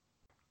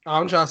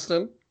I'm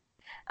Justin,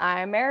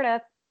 I'm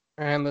Meredith.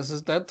 and this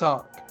is Dead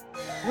Talk.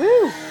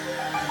 Woo!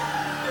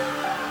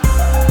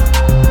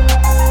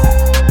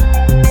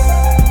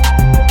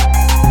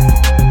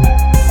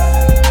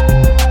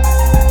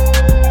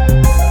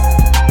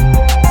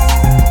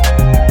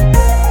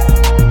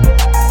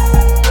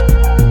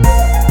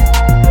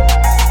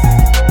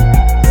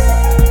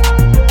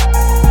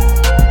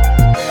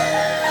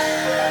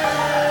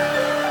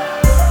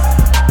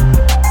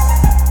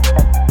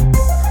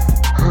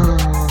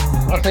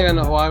 I think I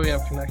know why we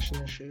have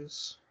connection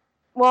issues.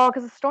 Well,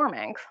 because it's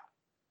storming.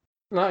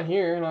 Not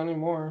here, not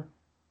anymore.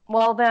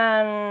 Well,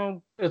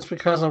 then. It's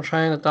because I'm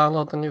trying to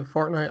download the new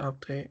Fortnite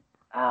update.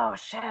 Oh,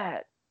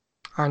 shit.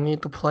 I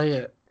need to play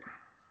it.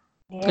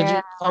 Did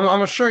Yeah. you?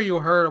 I'm sure you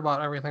heard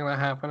about everything that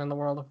happened in the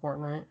world of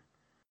Fortnite.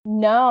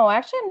 No,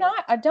 actually, I'm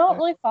not. I don't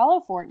really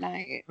follow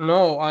Fortnite.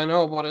 No, I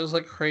know, but it was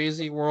like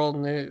crazy world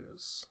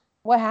news.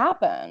 What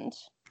happened?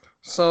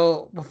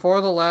 So before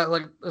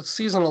the it's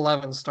season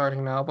 11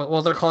 starting now,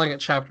 but they're calling it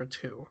chapter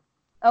 2.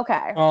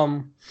 Okay.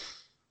 Um,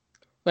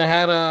 they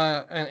had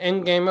an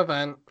in-game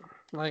event,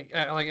 it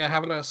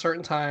happened at a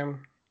certain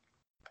time.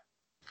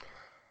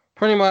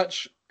 Pretty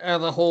much,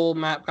 the whole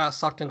map got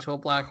sucked into a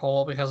black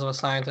hole because of a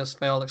scientist's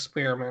failed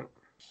experiment.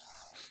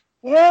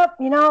 Yep,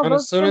 And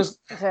those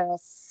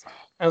scientists.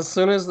 as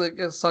soon as it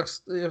gets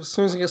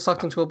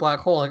sucked into a black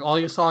hole, like all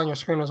you saw on your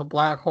screen was a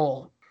black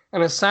hole,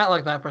 and it sat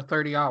like that for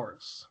 30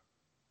 hours.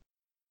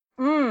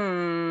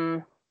 Hmm.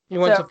 You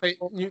went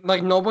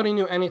like nobody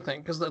knew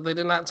anything because they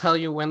did not tell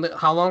you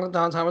how long the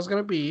downtime was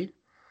going to be,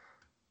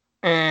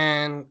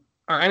 or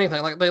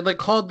anything. Like they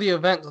called the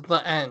event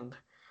the end.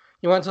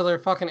 You went to their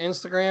fucking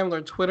Instagram,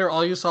 their Twitter,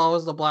 all you saw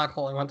was the black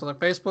hole. You went to their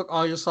Facebook,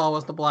 all you saw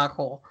was the black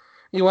hole.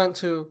 You went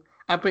to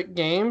Epic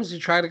Games, you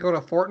tried to go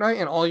to Fortnite,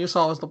 and all you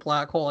saw was the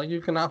black hole. Like,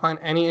 you could not find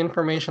any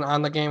information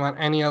on the game on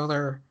any of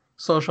their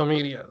social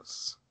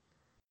medias.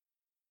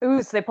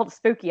 Ooh, so they pulled the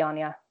spooky on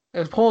you.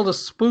 It's pulled a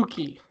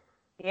spooky.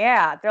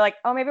 Yeah, they're like,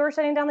 oh, maybe we're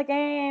shutting down the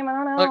game. I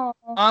don't know.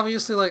 Like,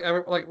 obviously,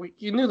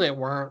 you knew they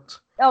weren't.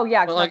 Oh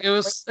yeah, but like it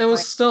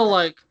was still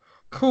like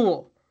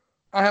cool.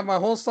 I have my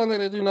whole Sunday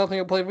to do nothing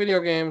and play video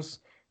games,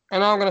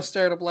 and now I'm gonna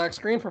stare at a black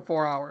screen for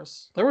 4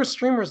 hours. There was a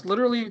streamer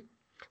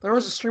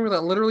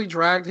that literally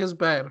dragged his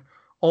bed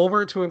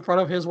over to in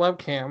front of his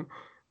webcam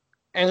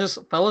and just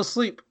fell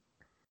asleep.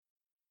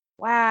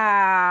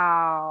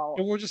 Wow.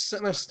 And we're just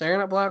sitting there staring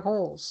at black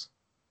holes.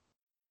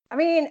 I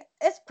mean,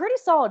 it's pretty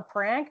solid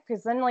prank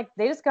because then like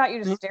they just got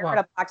you to stare at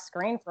a black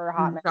screen for a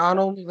hot minute. Not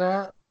only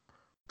that,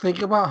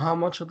 think about how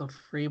much of the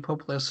free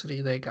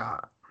publicity they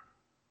got.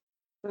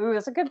 Ooh,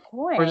 that's a good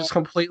point. We're just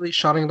completely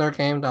shutting their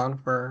game down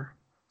for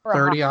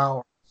 30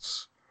 hours.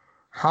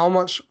 How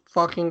much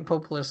fucking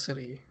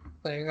publicity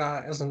they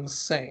got is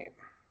insane.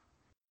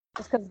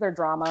 Just because of their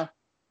drama.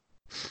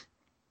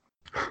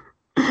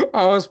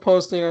 I was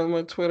posting on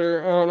my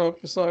Twitter. I don't know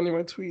if you saw any of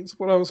my tweets,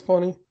 but it was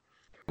funny.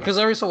 Because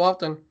every so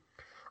often,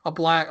 a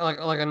black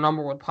like a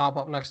number would pop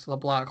up next to the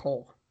black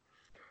hole.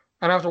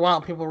 And after a while,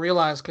 people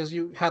realized, because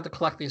you had to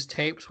collect these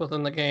tapes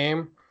within the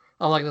game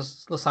of like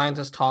the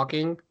scientist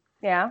talking.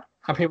 Yeah.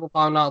 And people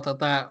found out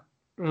that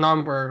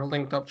number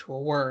linked up to a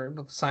word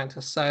that the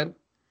scientist said.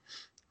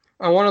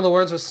 And one of the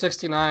words was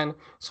 69,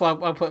 so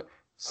I put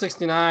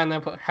 69,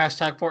 then put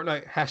hashtag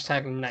Fortnite,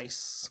 hashtag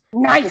nice.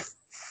 Nice!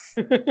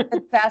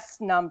 The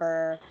best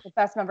number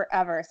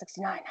ever,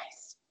 69,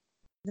 nice.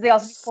 Did they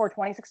also do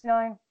 420,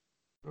 69?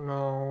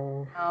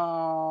 No.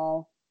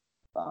 Oh,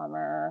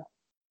 bummer.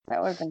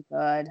 That would have been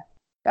good.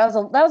 That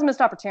was a missed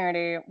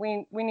opportunity.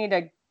 We need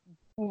to,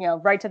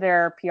 write to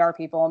their PR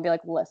people and be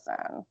like,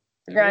 listen,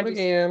 you're going to do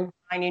again.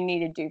 And you need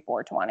to do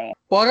 420.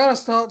 Well, I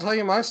gotta tell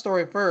you my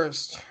story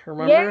first.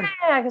 Remember?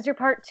 Yeah, because you're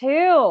part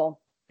 2.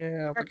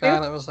 Yeah, the guy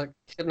that was like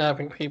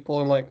kidnapping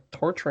people and like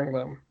torturing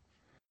them.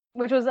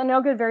 Which was a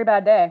no good, very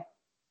bad day.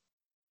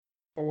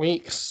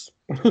 Weeks.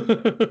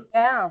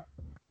 Yeah.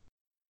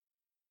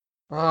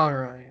 All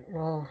right.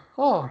 Well,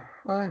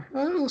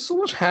 so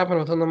much happened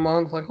within the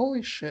month. Like,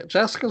 holy shit.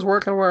 Jessica's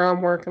working where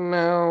I'm working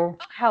now.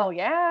 Hell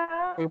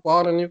yeah. We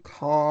bought a new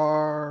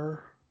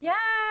car.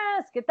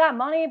 Yes, get that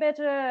money,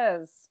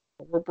 bitches.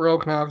 We're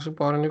broke now because we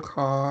bought a new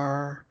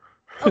car.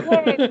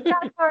 Okay,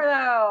 that car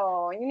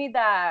though. You need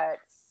that.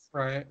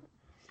 Right.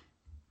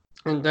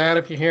 And Dad,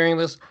 if you're hearing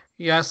this,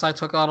 yes, I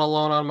took out a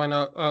loan on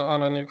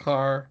on a new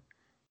car.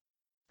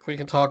 We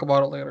can talk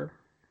about it later.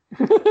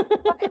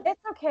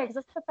 It's okay, because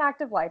it's the fact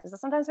of life. Is that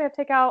sometimes we have to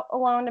take out a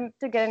loan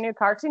to get a new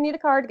car because you need a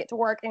car to get to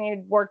work, and you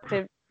need work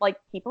to like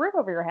keep a roof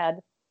over your head.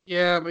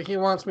 Yeah, but he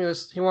wanted me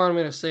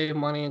to save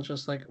money and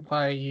just like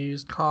buy a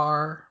used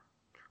car,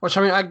 which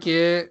I mean I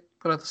get,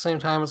 but at the same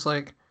time it's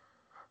like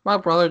my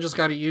brother just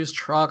got a used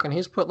truck and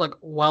he's put like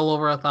well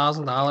over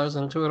 $1,000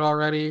 into it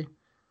already.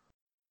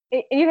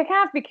 You kind of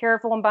have to be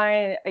careful when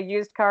buying a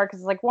used car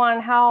because like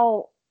one,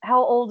 how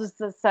old is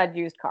the said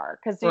used car?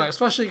 Right,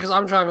 especially because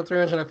I'm driving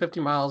 350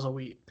 miles a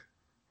week,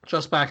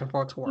 just back and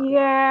forth to work.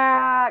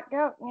 Yeah,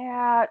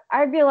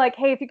 I'd be like,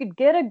 hey, if you could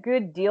get a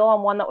good deal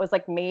on one that was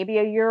like maybe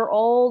a year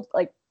old,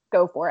 like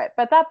go for it.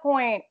 But at that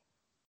point,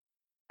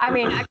 I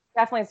mean, I can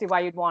definitely see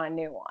why you'd want a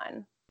new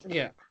one.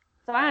 Yeah.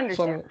 So I understand.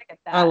 So, I mean, I get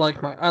that.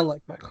 I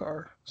like my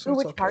car. So Ooh,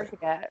 it's which car okay. did you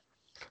get?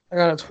 I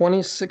got a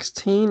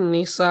 2016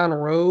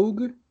 Nissan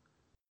Rogue.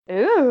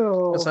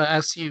 It's Ooh. an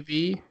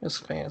SUV. It's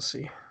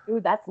fancy. Ooh,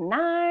 that's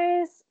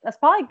nice. That's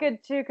probably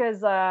good too,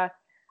 because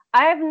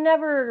I've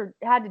never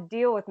had to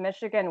deal with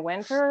Michigan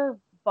winter,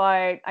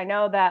 but I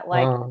know that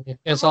like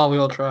It's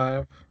all-wheel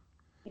drive.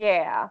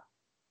 yeah,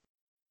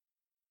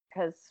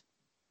 because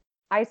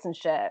ice and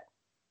shit.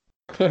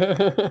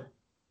 All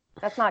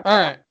That's not cool.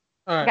 right.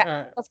 All right. Okay, All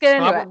right. let's get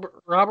into it.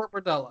 Robert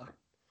Berdella.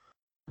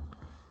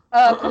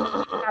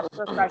 Quick have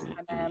to refresh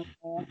my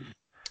memory.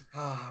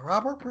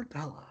 Robert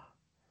Berdella.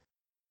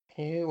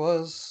 He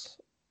was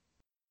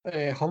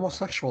a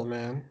homosexual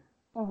man.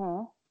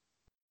 Mm-hmm.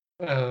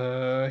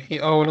 He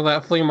owned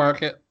that flea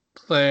market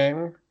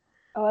thing.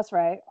 Oh, that's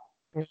right.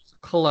 He was a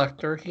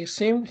collector. He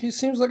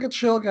seems like a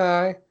chill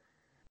guy.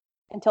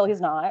 Until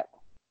he's not.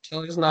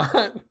 Till he's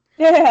not.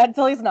 Yeah,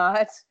 until he's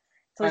not.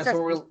 Until he Alright,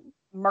 starts so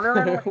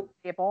murdering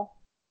people.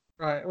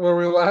 right, where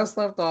we last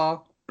left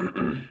off,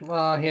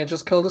 he had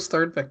just killed his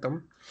third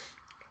victim.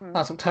 Hmm.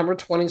 On September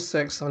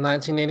 26th of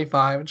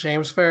 1985,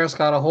 James Ferris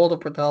got a hold of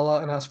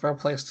Pradella and asked for a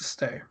place to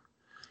stay.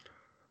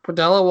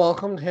 Pradella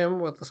welcomed him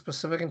with the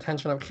specific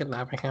intention of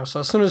kidnapping him. So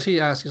as soon as he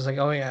asked, he's like,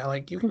 "Oh yeah,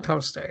 like you can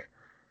come stay."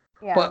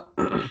 Yeah. But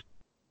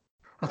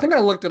I think I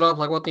looked it up,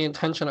 like what the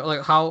intention of,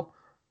 like how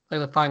they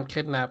define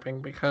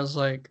kidnapping, because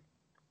like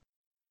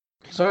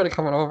he's already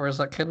coming over. Is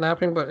that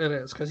kidnapping? But it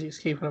is because he's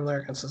keeping him there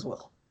against his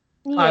will.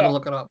 I had to Yeah.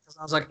 look it up because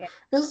I was like, Yeah.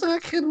 "Is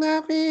that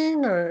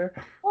kidnapping?" Or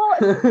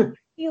Well,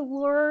 he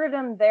lured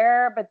him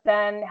there, but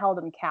then held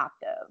him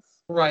captive.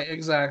 right,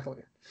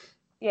 exactly.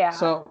 Yeah.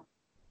 So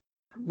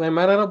they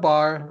met at a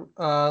bar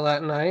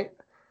that night.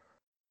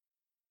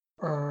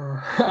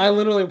 I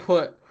literally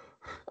put.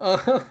 I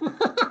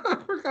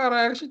forgot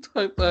I actually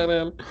typed that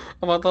in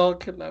about the whole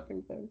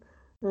kidnapping thing.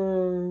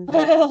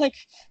 Like,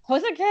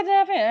 was it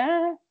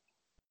kidnapping?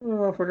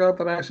 I forgot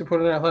that I actually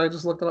put it in. I thought I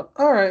just looked it up.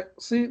 All right,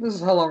 see, this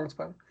is how long it's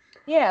been.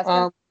 Yeah,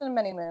 it's been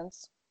many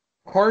moons.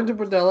 According to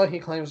Burdella, he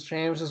claims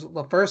James is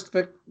the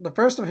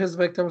first of his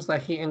victims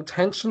that he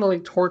intentionally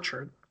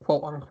tortured,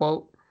 quote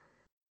unquote,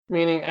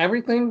 meaning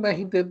everything that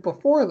he did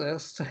before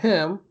this to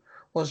him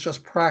was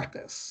just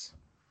practice.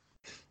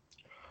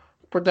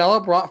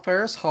 Burdella brought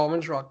Ferris home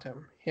and drugged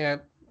him. He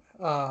had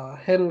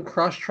hidden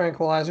crushed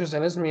tranquilizers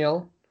in his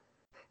meal.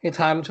 He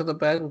tied him to the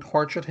bed and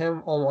tortured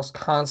him almost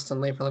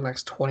constantly for the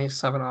next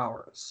 27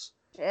 hours.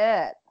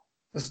 Shit.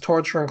 This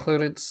torture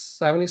included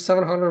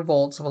 7,700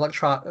 volts of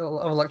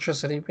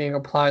electricity being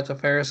applied to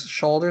Ferris's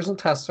shoulders and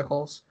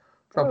testicles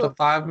for up to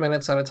 5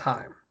 minutes at a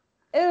time.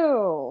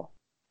 Ew.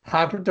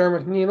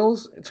 Hypodermic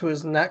needles to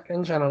his neck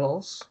and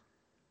genitals.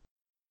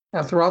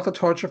 And throughout the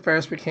torture,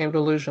 Ferris became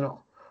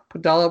delusional.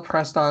 Pudella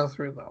pressed on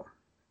through, though.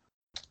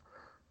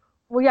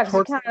 Well, yeah,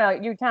 because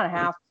you kind of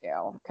have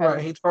to.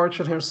 Right, he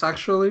tortured him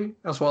sexually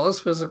as well as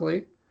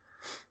physically.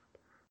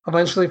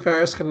 Eventually,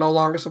 Ferris could no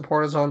longer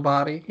support his own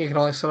body. He could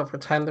only sit up for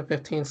 10 to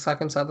 15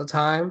 seconds at a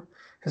time.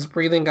 His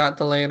breathing got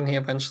delayed and he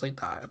eventually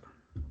died.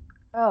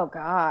 Oh,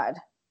 God.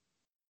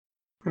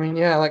 I mean,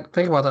 yeah, like,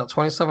 think about that.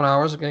 27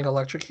 hours of getting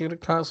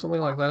electrocuted constantly.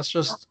 Like, that's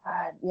just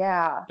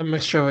yeah. a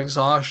mixture of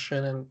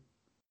exhaustion and,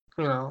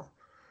 you know,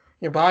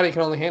 your body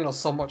can only handle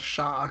so much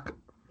shock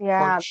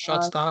before it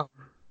shuts down.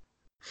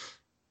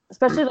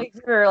 Especially like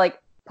if you're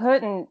like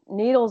putting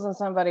needles in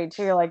somebody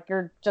too, like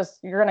you're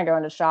gonna go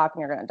into shock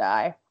and you're gonna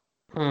die.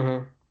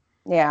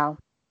 Mm-hmm. Yeah.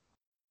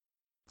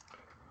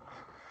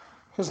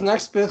 His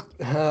next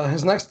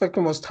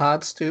victim was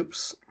Todd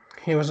Stoops.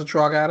 He was a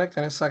drug addict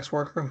and a sex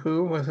worker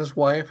who, with his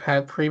wife,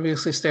 had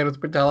previously stayed with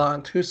Burdella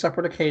on 2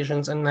 separate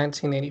occasions in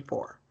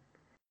 1984.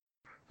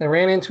 They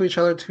ran into each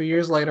other 2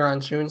 years later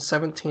on June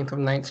 17th of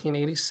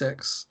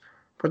 1986.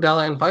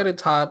 Burdella invited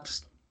Todd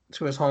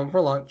to his home for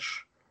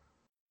lunch.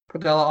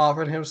 Burdella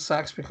offered him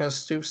sex because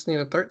Stoops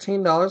needed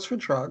 $13 for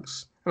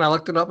drugs, and I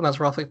looked it up, and that's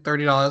roughly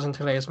 $30 in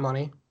today's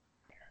money.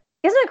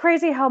 Isn't it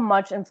crazy how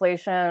much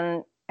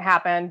inflation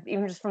happened,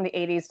 even just from the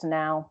 80s to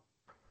now?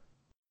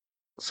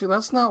 See,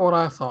 that's not what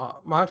I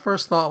thought. My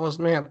first thought was,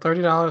 man,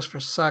 $30 for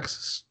sex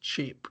is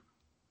cheap.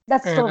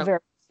 That's still very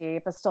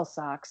cheap. It still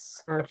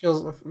sucks.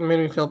 It made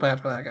me feel bad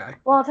for that guy.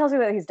 Well, it tells you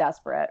that he's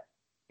desperate.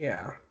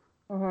 Yeah.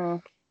 Mm-hmm.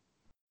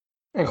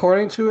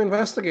 According to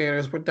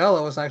investigators,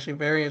 Burdella was actually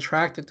very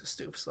attracted to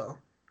Stoops, though.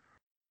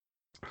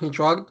 He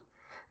drugged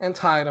and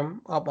tied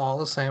him up all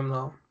the same,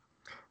 though.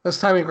 This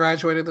time he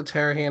graduated the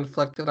terror he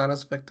inflicted on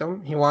his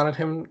victim. He wanted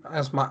him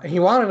as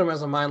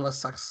a mindless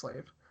sex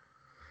slave.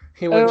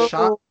 He would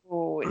shot.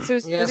 So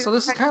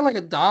this is kind of like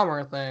a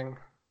Dahmer thing.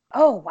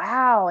 Oh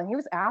wow! And he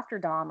was after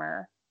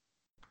Dahmer.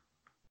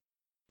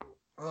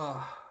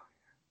 Ugh.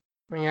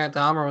 I mean, yeah,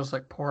 Dahmer was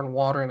like pouring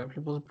water into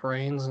people's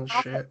brains and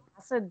shit.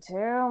 Acid too.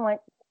 I'm like,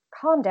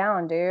 calm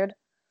down, dude.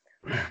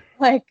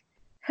 like,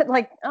 do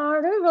we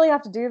really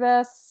have to do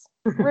this?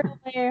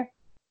 Really?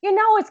 You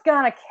know it's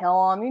gonna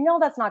kill him. You know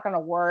that's not gonna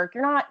work.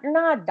 You're not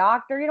a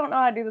doctor. You don't know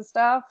how to do this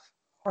stuff.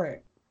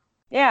 Right.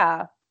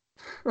 Yeah.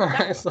 All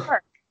right. It's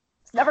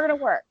never gonna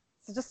work.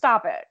 So just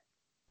stop it.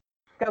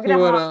 Go get He a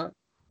would, hot.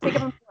 Take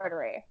up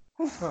embroidery.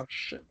 oh,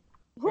 shit.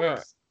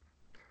 Alright.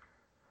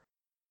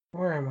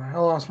 Where am I? I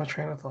lost my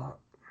train of thought.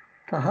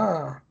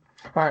 Haha.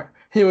 Alright.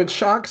 He would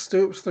shock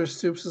Stoops through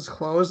Stoops'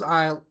 closed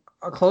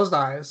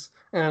eyes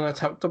in an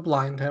attempt to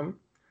blind him.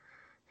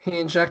 He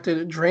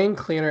injected drain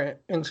cleaner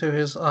into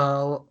his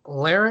larynx.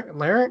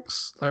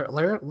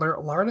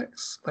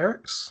 Larynx,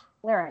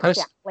 yeah.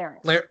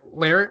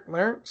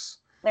 Larynx,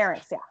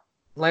 yeah.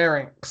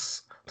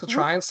 Larynx to Mm-hmm.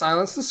 try and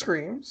silence the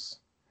screams.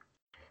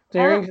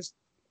 Oh.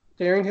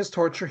 During his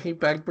torture, he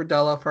begged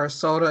Burdella for a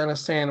soda and a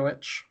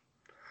sandwich.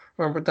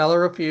 When Burdella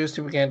refused,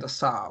 he began to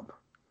sob.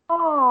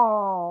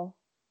 Oh.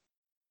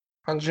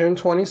 On June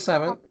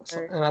 27th,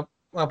 Weird. and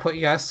I'll put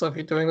yes, so if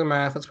you're doing the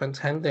math, it's been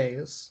 10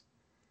 days.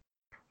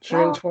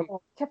 Kept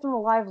him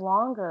alive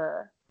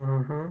longer.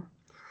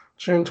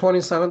 June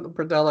 27th,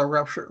 Burdella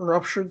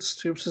ruptured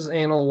Stoops'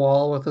 anal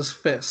wall with his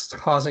fist,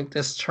 causing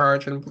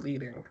discharge and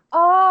bleeding.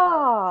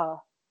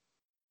 Oh.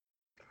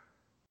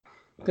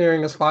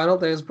 During his final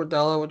days,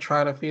 Burdella would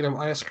try to feed him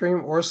ice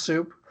cream or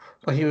soup,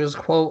 but he was,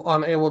 quote,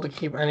 unable to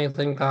keep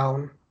anything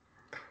down.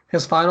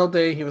 His final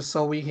day, he was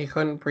so weak he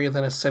couldn't breathe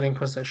in a sitting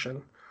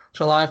position.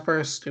 July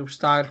 1st, Stoops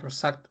died from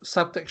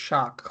septic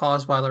shock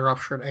caused by the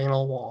ruptured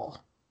anal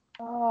wall.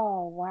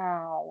 Oh,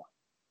 wow.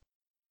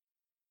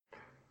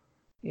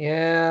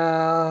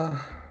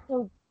 Yeah.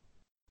 So,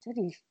 did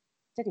he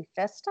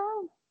fist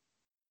him?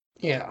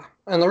 Yeah.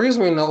 And the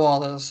reason we know all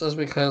this is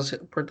because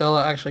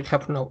Burdella actually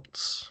kept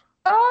notes.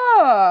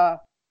 Oh,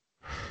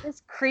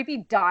 this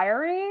creepy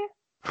diary.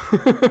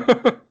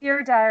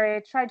 Dear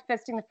diary, tried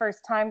fisting the first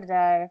time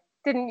today.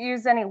 Didn't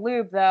use any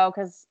lube though,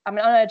 because I'm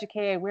an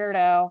uneducated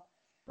weirdo.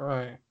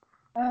 Right.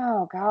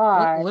 Oh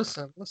God.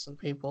 Listen,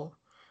 people.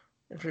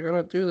 If you're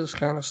gonna do this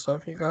kind of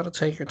stuff, you gotta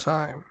take your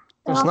time.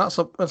 It's not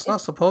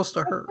supposed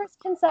to hurt. It's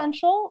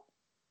consensual,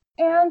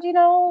 and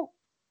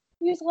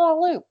use a lot of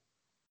lube.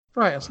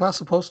 Right. It's not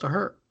supposed to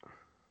hurt.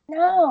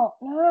 No.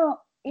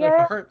 If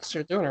it hurts,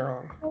 you're doing it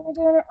wrong. You're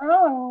doing it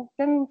wrong.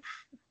 Then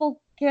people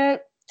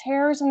get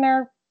tears in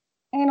their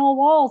anal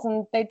walls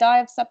and they die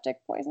of septic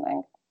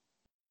poisoning.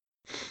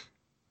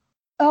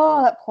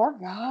 Oh, that poor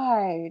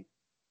guy.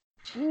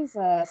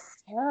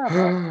 Jesus,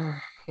 terrible.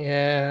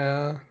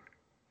 Yeah.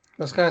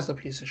 This guy's a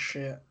piece of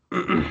shit.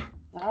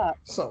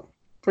 So,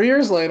 3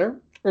 years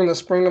later, in the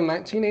spring of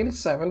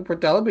 1987,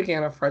 Burdella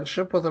began a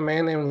friendship with a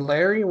man named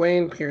Larry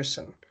Wayne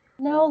Pearson.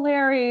 No,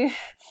 Larry.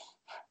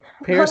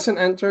 Pearson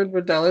entered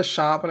Burdella's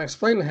shop and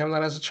explained to him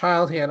that as a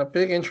child he had a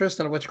big interest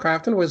in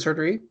witchcraft and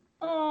wizardry.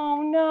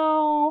 Oh,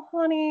 no,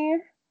 honey.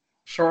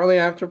 Shortly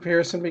after,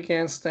 Pearson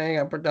began staying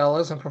at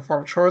Burdella's and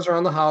performed chores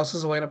around the house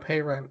as a way to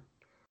pay rent.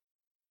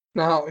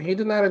 Now, he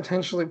did not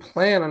intentionally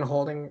plan on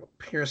holding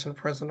Pearson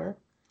prisoner,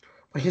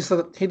 but he said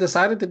that he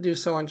decided to do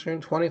so on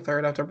June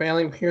 23rd after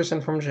bailing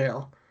Pearson from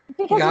jail.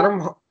 Because at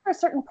a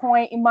certain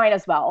point, you might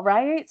as well,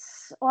 right?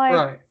 Like,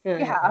 right.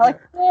 Yeah,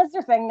 that's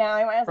your thing now.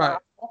 You might as well.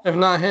 If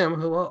not him,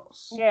 who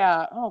else?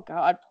 Yeah. Oh,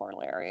 God, poor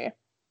Larry.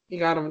 He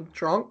got him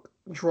drunk,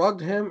 drugged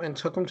him, and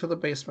took him to the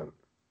basement.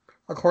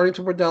 According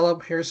to Burdella,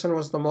 Pearson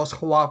was the most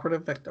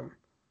cooperative victim.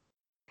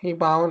 He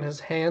bound his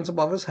hands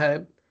above his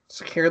head,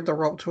 secured the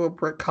rope to a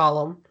brick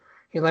column.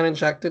 He then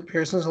injected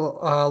Pearson's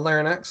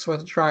larynx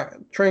with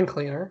drain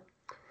cleaner.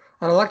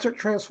 An electric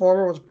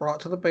transformer was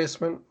brought to the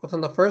basement. Within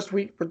the first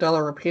week,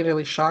 Burdella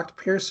repeatedly shocked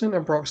Pearson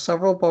and broke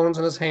several bones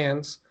in his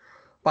hands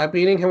by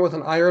beating him with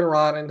an iron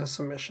rod into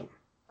submission.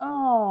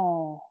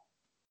 Oh.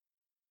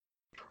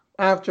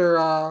 After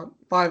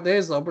 5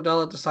 days, though,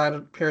 Burdella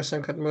decided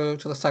Pearson could move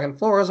to the second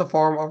floor as a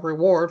form of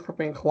reward for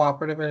being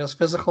cooperative in his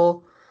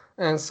physical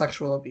and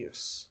sexual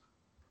abuse.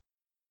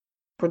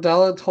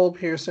 Burdella told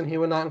Pearson he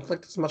would not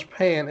inflict as much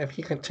pain if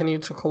he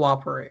continued to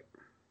cooperate.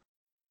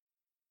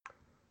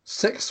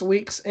 6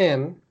 weeks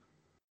in,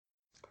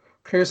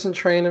 Pearson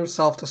trained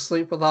himself to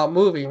sleep without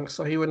moving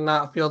so he would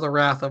not feel the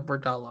wrath of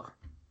Burdella.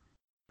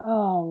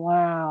 Oh,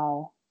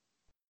 wow.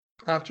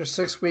 After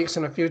 6 weeks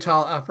in a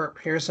futile effort,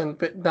 Pearson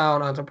bit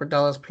down onto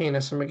Burdella's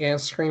penis and began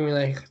screaming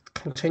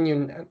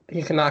that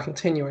he could not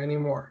continue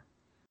anymore.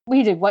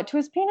 He did what to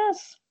his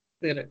penis?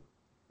 Did it.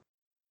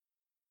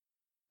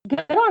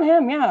 Good on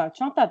him, yeah.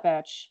 Chomp that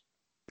bitch.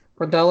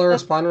 Burdella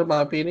responded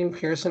by beating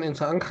Pearson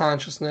into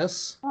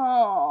unconsciousness.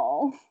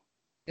 Oh.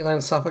 He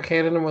then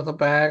suffocated him with a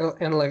bag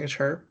and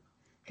ligature.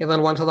 He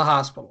then went to the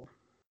hospital.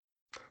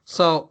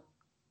 So,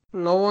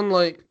 no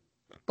one,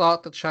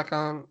 thought to check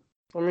on...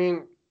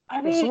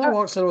 if someone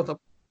walks in with a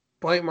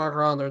bite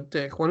marker on their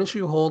dick, wouldn't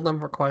you hold them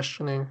for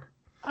questioning?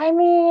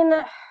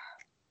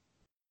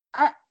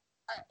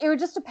 It would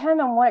just depend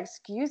on what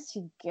excuse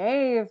he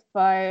gave,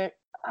 but...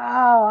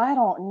 Oh, I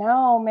don't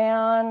know,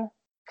 man.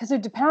 Because it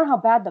would depend on how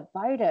bad the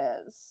bite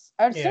is.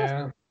 I'd say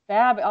it's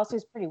bad, but also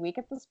he's pretty weak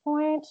at this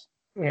point.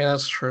 Yeah,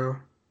 that's true.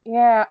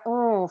 Yeah,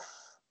 oof.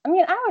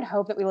 I would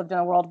hope that we lived in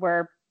a world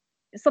where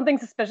something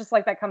suspicious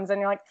like that comes in,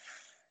 you're like,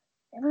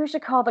 maybe we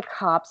should call the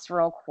cops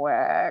real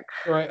quick.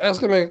 Right, I was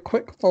going to make a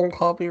quick phone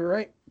call, be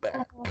right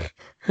back. Oh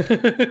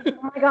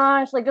my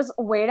gosh, just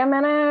wait a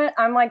minute.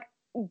 I'm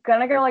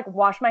gonna go like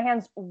wash my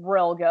hands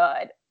real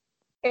good.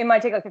 It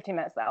might take like 15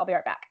 minutes though. I'll be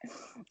right back. And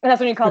that's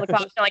when you call the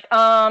cops. You're like,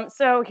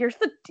 so here's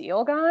the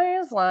deal,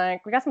 guys.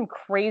 Like, we got some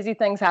crazy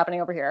things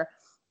happening over here.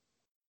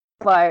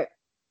 But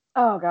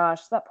oh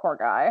gosh, that poor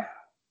guy.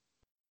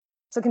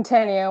 So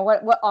continue.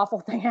 What awful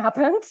thing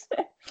happened?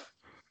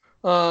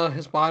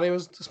 His body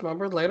was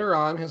dismembered later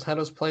on. His head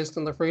was placed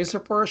in the freezer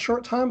for a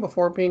short time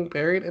before being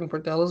buried in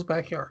Berdella's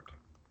backyard.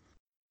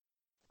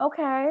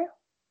 Okay.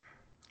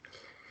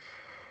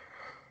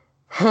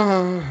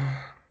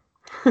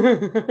 He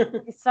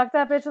He stuck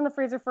that bitch in the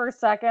freezer for a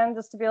second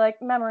just to be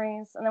like,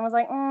 memories. And then was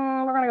like,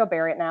 we're going to go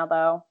bury it now,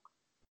 though.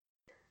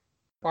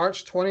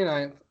 March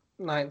 29th,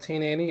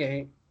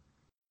 1988.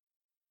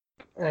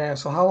 And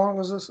so how long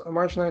was this?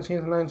 March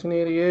 19th,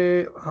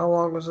 1988. How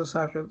long was this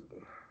after?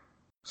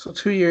 So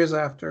 2 years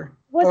after.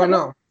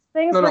 No,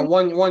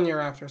 1 year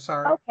after,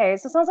 sorry. Okay,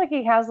 so it sounds like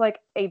he has like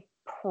a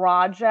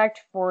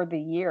project for the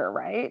year,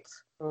 right?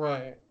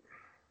 Right.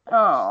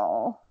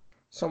 Oh.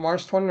 So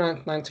March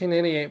 29th,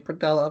 1988,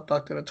 Berdella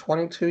abducted a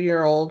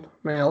 22-year-old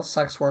male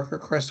sex worker,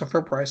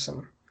 Christopher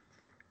Bryson.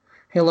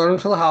 He lured him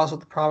to the house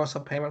with the promise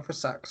of payment for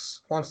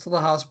sex. Once to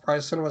the house,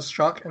 Bryson was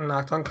struck and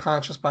knocked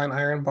unconscious by an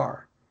iron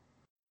bar.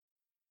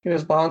 He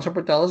was bound to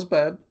Berdella's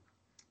bed.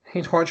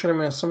 He tortured him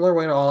in a similar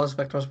way to all his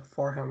victims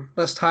before him.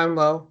 This time,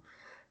 though,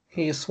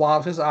 he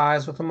swabbed his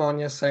eyes with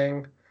ammonia,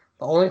 saying,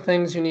 "The only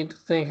things you need to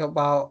think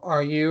about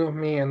are you,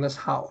 me, and this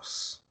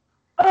house."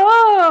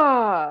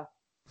 Oh!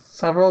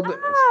 Several days.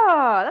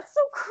 Ah, that's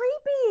so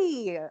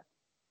creepy.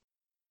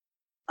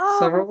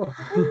 Oh,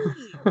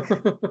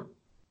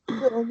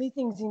 the only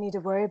things you need to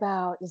worry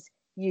about is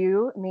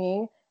you,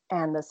 me,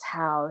 and this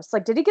house.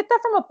 Like, did he get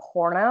that from a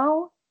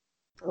porno?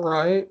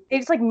 Right. He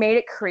just like made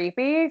it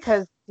creepy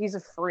because he's a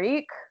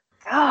freak.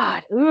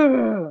 God,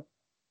 ugh.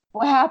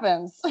 What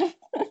happens?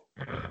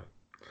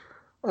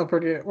 I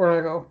forget where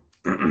I go.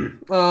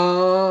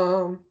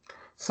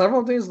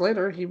 Several days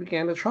later, he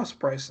began to trust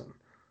Bryson.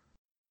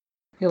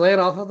 He laid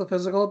off of the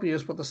physical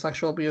abuse, but the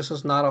sexual abuse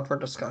was not up for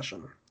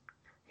discussion.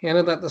 He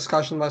ended that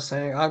discussion by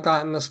saying, "I've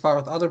gotten this far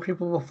with other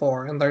people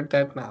before, and they're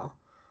dead now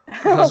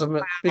because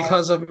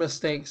of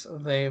mistakes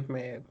they've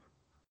made."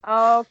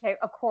 Okay,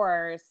 of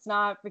course.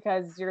 Not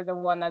because you're the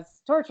one that's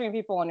torturing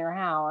people in your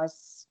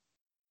house.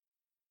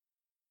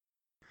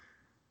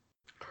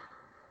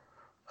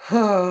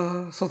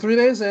 So 3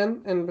 days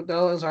in, and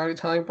Berdella is already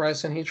telling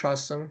Bryson he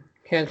trusts him.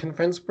 He had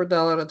convinced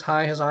Berdella to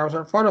tie his arms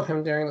in front of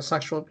him during the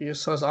sexual abuse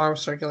so his arm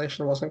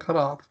circulation wasn't cut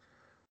off.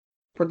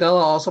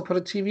 Berdella also put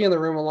a TV in the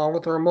room along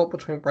with the remote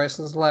between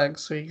Bryson's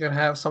legs so he could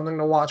have something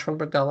to watch when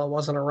Berdella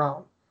wasn't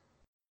around.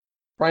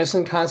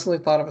 Bryson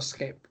constantly thought of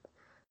escape.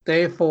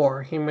 Day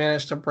 4, he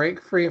managed to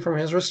break free from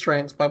his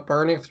restraints by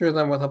burning through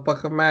them with a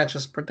book of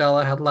matches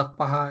Berdella had left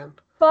behind.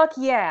 Fuck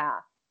yeah.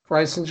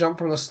 Bryson jumped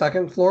from the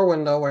second-floor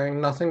window wearing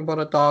nothing but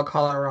a dog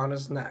collar around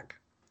his neck.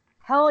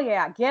 Hell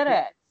yeah, get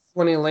it.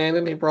 When he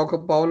landed, he broke a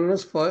bone in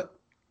his foot.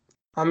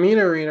 A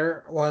meter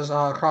reader was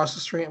across the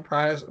street,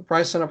 and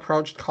Bryson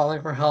approached, calling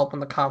for help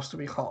and the cops to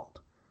be called.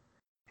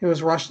 He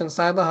was rushed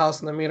inside the house,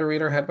 and the meter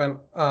reader had been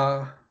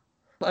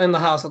in the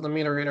house that the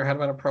meter reader had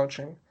been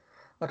approaching.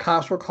 The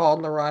cops were called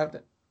and arrived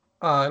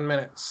in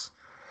minutes.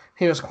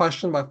 He was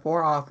questioned by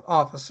 4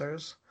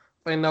 officers.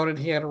 They noted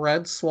he had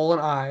red, swollen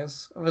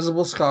eyes,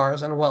 visible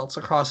scars, and welts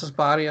across his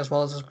body, as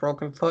well as his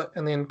broken foot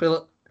and the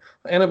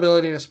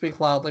inability to speak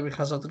loudly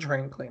because of the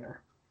drain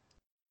cleaner.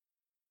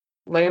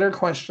 Later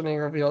questioning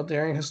revealed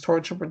during his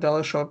torture,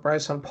 Berdella showed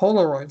Bryson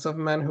Polaroids of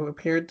men who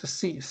appeared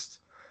deceased,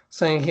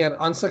 saying he had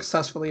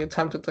unsuccessfully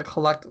attempted to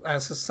collect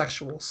as his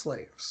sexual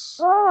slaves.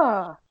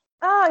 So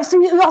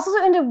you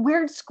also into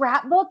weird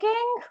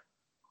scrapbooking?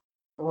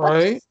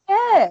 Right? What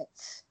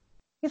shit?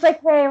 He's like,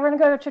 hey, we're gonna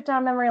go trip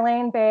down memory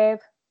lane, babe.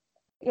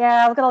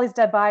 Yeah, look at all these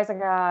dead bodies I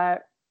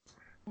got.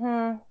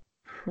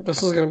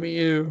 This is gonna be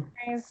you.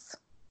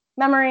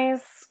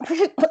 Memories.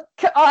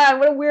 God,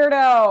 what a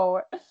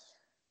weirdo.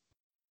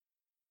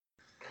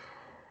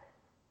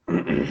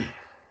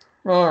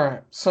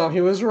 Alright, so he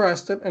was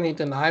arrested and he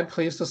denied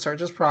police to search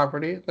his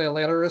property. They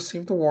later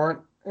received a warrant,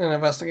 and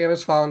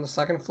investigators found the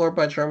second-floor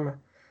bedroom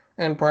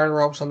and burned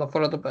ropes on the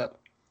foot of the bed.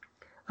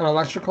 An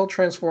electrical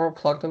transformer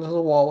plugged into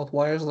the wall with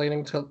wires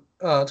leading to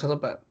the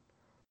bed.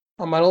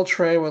 A metal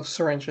tray with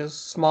syringes,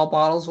 small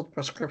bottles with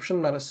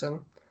prescription medicine,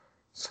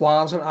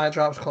 swabs and eye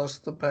drops close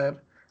to the bed,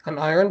 an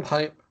iron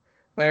pipe,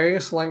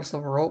 various lengths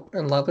of rope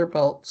and leather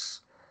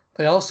belts.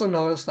 They also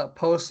noticed that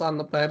posts on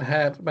the bed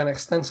had been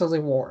extensively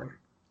worn.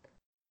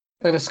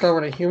 They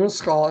discovered a human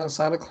skull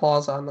inside a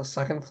closet on the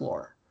second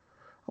floor,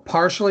 a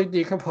partially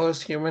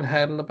decomposed human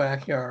head in the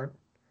backyard,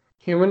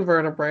 human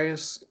vertebrae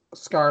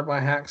scarred by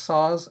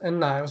hacksaws and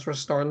knives were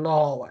stored in the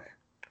hallway.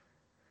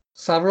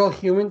 Several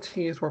human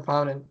teeth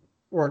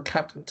were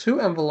kept in 2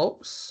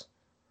 envelopes.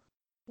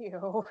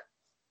 Ew.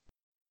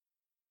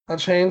 A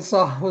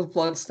chainsaw with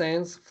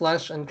bloodstains,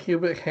 flesh, and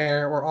pubic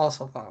hair were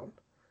also found.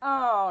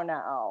 Oh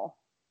no.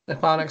 They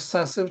found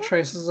excessive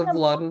traces of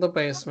blood in the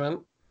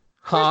basement.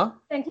 Huh?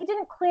 And he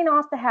didn't clean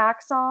off the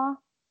hacksaw.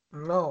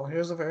 No, he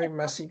was a very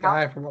messy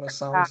guy from what it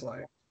sounds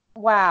like.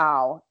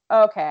 Wow.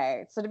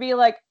 Okay. So to be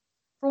like,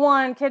 for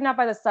one, kidnapped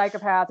by the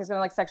psychopath who's gonna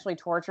like sexually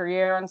torture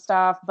you and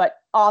stuff, but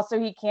also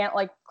he can't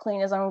like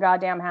clean his own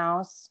goddamn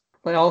house.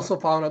 They also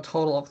found a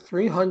total of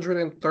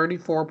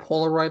 334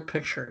 Polaroid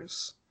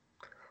pictures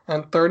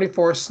and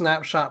 34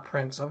 snapshot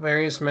prints of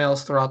various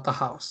males throughout the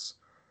house.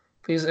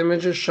 These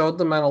images showed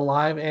the men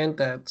alive and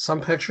dead.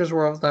 Some pictures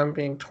were of them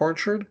being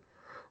tortured.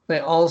 They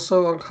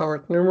also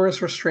uncovered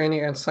numerous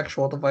restraining and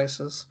sexual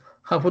devices,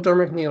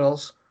 hypodermic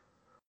needles,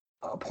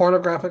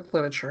 pornographic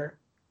literature,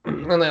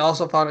 and they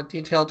also found a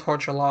detailed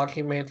torture log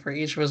he made for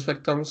each of his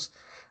victims,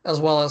 as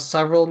well as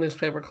several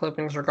newspaper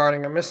clippings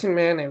regarding a missing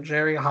man named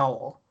Jerry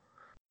Howell,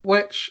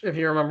 which, if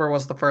you remember,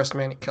 was the first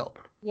man he killed.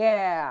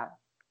 Yeah.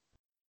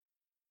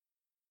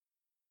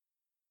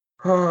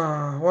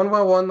 One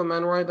by one, the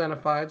men were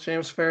identified.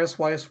 James Ferris'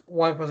 wife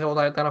was able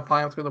to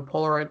identify him through the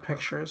Polaroid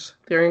pictures.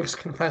 During his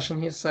confession,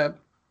 he said,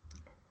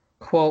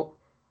 quote,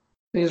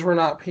 "These were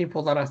not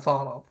people that I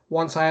thought of.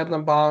 Once I had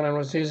them bound and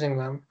was using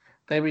them,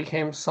 they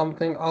became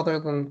something other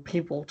than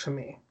people to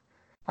me.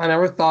 I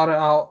never thought it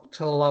out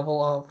to the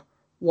level of,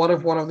 what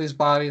if one of these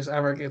bodies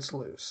ever gets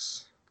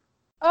loose?"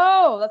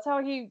 Oh, that's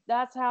how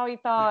he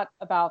thought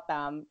about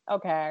them.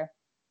 Okay.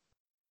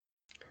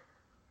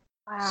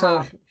 So,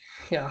 Wow.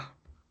 yeah.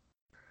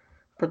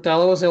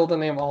 Bordello was able to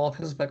name all of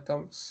his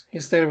victims.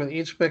 He stated with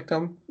each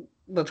victim,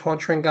 the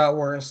torturing got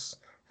worse,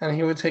 and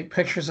he would take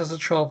pictures as a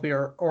trophy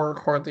or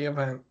record the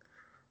event.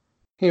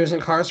 He was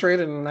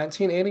incarcerated in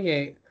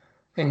 1988,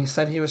 and he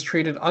said he was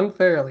treated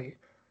unfairly.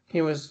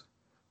 He was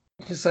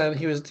He said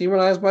he was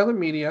demonized by the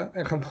media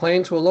and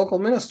complained to a local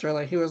minister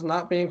that he was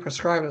not being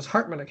prescribed his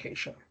heart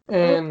medication.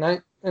 In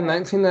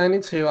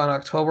 1992, on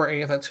October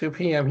 8th at 2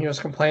 p.m., he was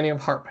complaining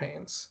of heart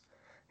pains.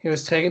 He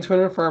was taken to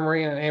an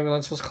infirmary and an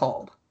ambulance was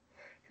called.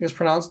 He was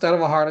pronounced dead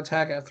of a heart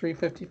attack at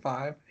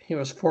 3:55. He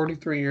was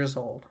 43 years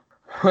old.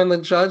 When the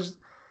judge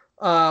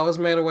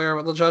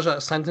the judge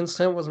that sentenced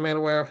him was made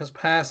aware of his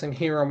passing,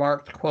 he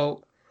remarked,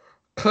 quote,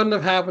 "Couldn't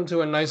have happened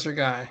to a nicer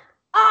guy."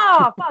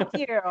 Oh, fuck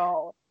you.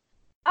 Oh,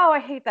 I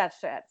hate that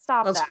shit.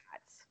 Stop That's that.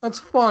 that's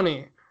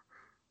funny.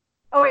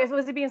 Oh wait, so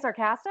was he being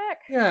sarcastic?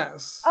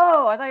 Yes.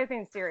 Oh, I thought he was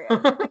being serious.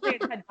 It's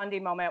like the Ted Bundy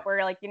moment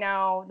where, like,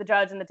 the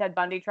judge in the Ted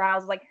Bundy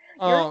trials is like,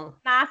 "You're the Oh,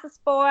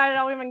 nicest boy. I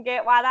don't even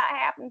get why that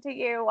happened to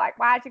you. Like,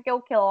 why'd you go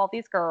kill all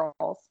these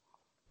girls?"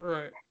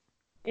 right.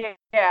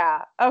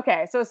 Yeah.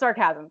 Okay. So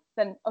sarcasm.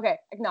 Then okay,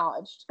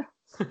 acknowledged.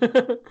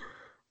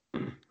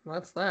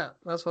 That's that.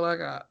 That's what I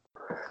got.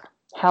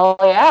 Hell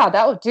yeah.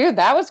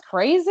 That was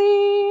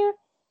crazy.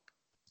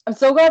 I'm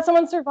so glad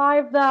someone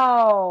survived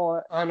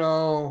though. I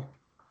know.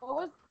 What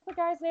was the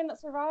guy's name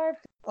that survived?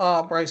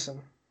 Bryson.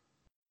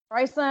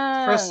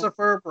 Bryson.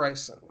 Christopher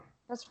Bryson.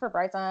 Christopher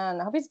Bryson.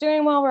 I hope he's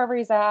doing well wherever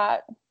he's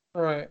at.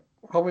 Right.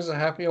 Hope he's a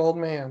happy old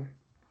man.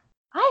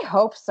 I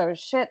hope so.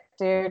 Shit,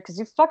 dude, because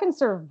you fucking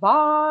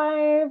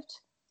survived.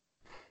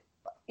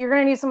 You're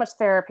gonna need so much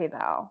therapy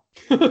though.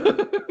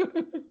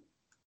 But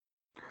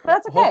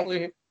that's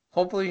okay.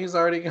 Hopefully he's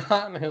already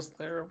gotten his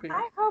therapy.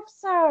 I hope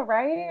so,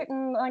 right?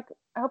 And like,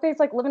 I hope he's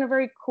like living a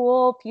very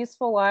cool,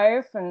 peaceful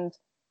life, and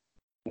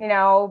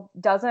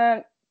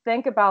doesn't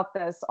think about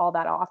this all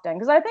that often.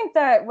 Because I think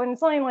that when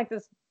something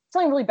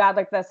really bad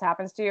like this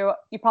happens to you,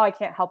 you probably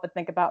can't help but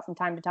think about it from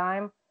time to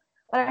time.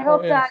 But I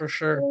hope that for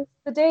sure.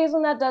 the days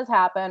when that does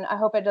happen, I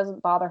hope it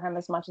doesn't bother him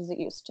as much as it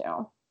used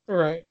to.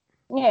 Right.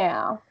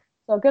 Yeah.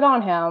 So good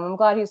on him. I'm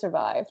glad he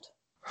survived.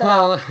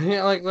 Yeah,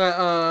 like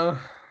that.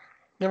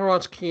 You ever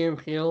watch Key and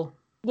Peele?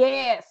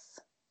 Yes.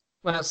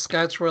 That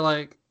sketch where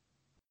like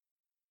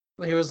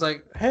he was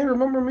like, "Hey,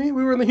 remember me?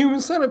 We were in the Human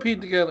Centipede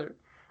together."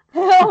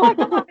 Oh my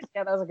gosh.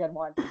 Yeah, that was a good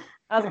one.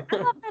 I love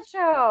that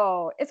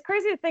show. It's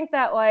crazy to think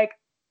that like,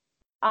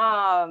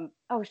 oh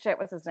shit,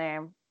 what's his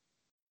name?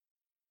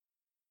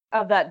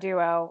 Of that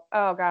duo.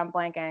 Oh god, I'm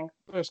blanking.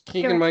 There's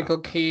Keegan-Michael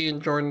Key and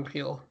Jordan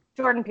Peele.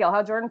 Jordan Peele.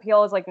 How Jordan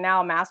Peele is like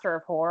now a master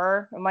of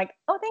horror. I'm like,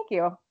 oh, thank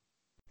you.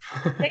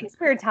 Thanks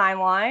for your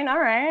timeline. All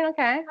right,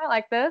 okay, I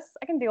like this.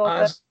 I can deal with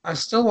this. I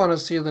still want to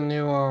see the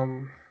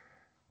new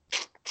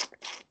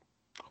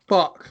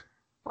Fuck.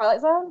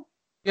 Twilight Zone.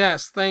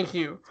 Yes, thank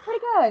you. It's pretty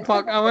good.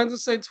 Fuck, I went to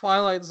say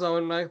Twilight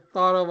Zone and I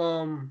thought of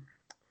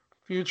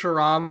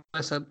Futurama.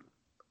 I said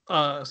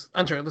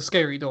Enter the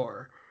Scary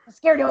Door. The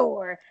Scary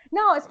Door.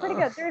 No, it's pretty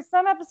good. There's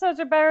some episodes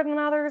are better than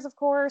others, of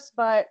course,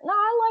 but no,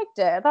 I liked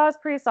it. I thought it was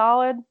pretty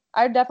solid.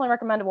 I definitely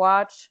recommend to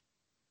watch.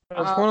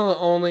 It's one of the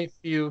only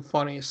few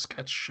funny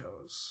sketch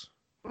shows.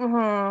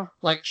 Mm-hmm.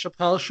 Like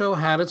Chappelle's Show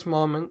had its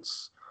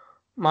moments.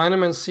 Mine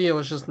and Mencia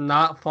was just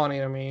not funny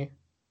to me.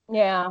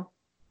 Yeah.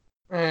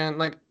 And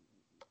like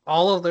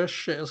all of their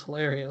shit is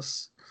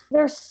hilarious.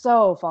 They're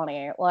so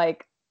funny.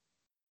 Like,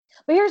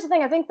 but here's the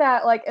thing. I think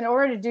that like in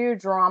order to do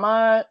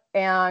drama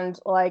and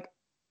like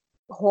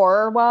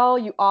horror well,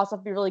 you also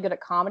have to be really good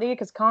at comedy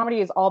because comedy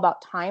is all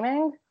about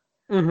timing.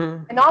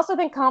 Mm-hmm. And I also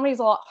think comedy is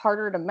a lot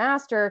harder to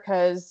master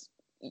because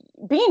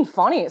being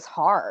funny is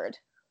hard.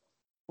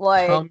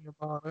 Like, Tell me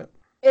about it.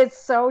 It's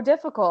so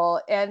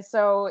difficult. And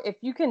so if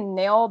you can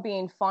nail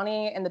being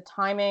funny and the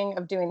timing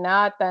of doing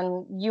that,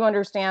 then you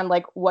understand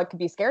like what could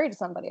be scary to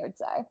somebody, I would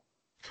say.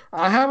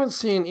 I haven't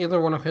seen either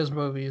one of his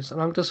movies,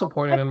 and I'm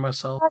disappointed in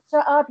myself.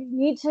 Shut up, you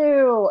need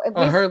to. At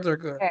I least heard they're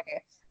good.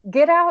 okay.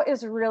 Get Out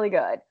is really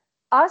good.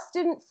 Us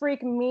didn't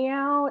freak me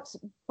out,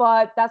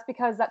 but that's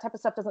because that type of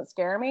stuff doesn't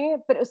scare me.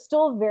 But it was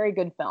still a very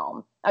good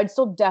film. I'd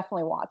still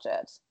definitely watch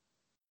it.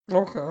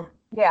 Okay.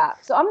 Yeah,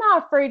 so I'm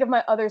not afraid of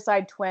my other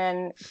side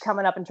twin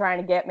coming up and trying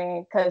to get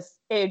me because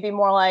it'd be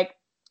more like,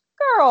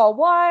 girl,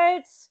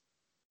 what?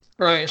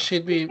 Right,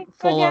 she'd be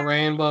full Again? of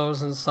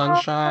rainbows and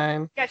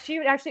sunshine. Yeah, she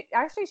would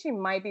actually she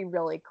might be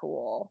really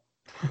cool.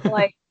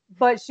 Like,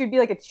 but she'd be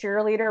like a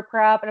cheerleader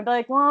prep, and I'd be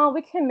like, well,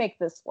 we can make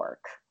this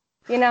work,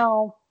 you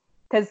know?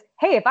 Because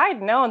hey, if I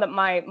had known that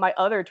my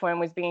other twin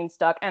was being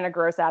stuck in a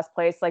gross ass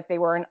place like they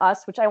were in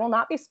Us, which I will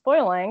not be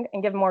spoiling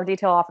and give more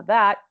detail off of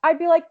that, I'd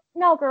be like,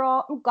 no,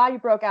 girl, I'm glad you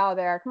broke out of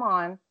there. Come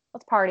on,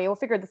 let's party. We'll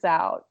figure this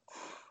out.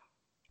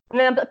 And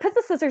then put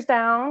the scissors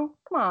down.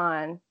 Come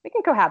on, we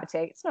can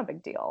cohabitate. It's no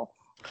big deal.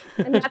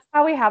 And that's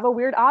how we have a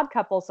weird odd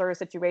couple sort of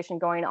situation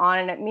going on,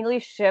 and it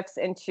immediately shifts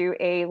into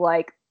a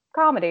like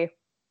comedy.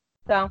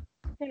 So,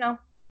 you know,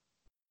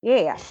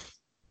 yeah.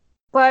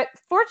 But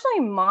fortunately,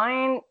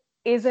 mine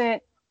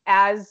isn't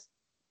as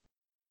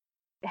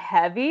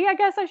heavy, I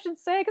guess I should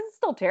say, because it's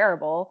still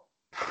terrible.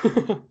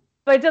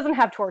 But it doesn't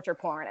have torture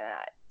porn in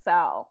it.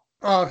 So.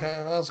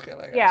 Okay, that's good,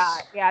 I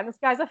guess. Yeah. This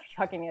guy's a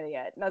fucking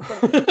idiot. That's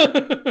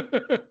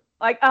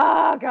like,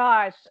 oh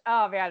gosh,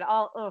 oh man,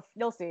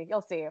 you'll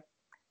see.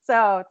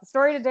 So the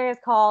story today is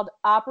called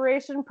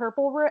Operation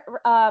Purple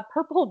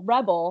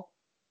Rebel,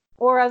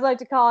 or as I like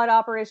to call it,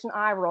 Operation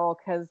Eyeroll,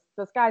 because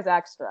this guy's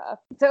extra.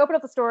 To open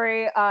up the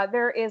story,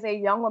 there is a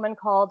young woman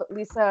called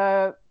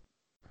Lisa.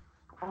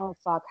 Oh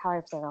fuck, how do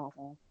I say her last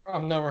name?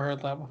 I've never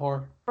heard that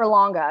before.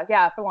 Berlanga.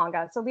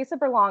 So Lisa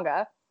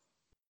Berlanga,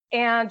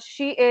 and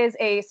she is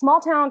a small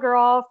town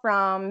girl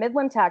from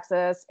Midland,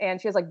 Texas, and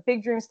she has like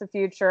big dreams for the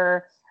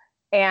future.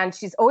 And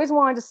she's always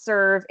wanted to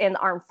serve in the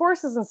armed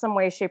forces in some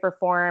way, shape, or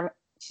form.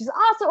 She's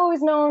also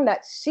always known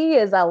that she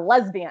is a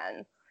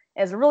lesbian,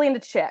 and is really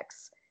into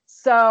chicks.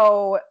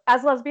 So,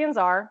 as lesbians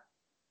are,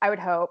 I would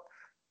hope.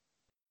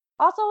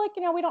 Also, like,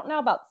 we don't know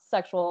about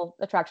sexual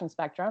attraction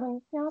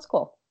spectrum, and, that's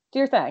cool. Do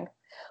your thing.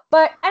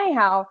 But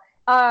anyhow,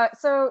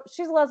 so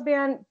she's a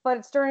lesbian, but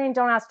it's during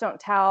Don't Ask, Don't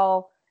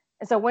Tell.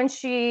 And so when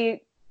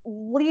she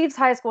leaves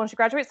high school and she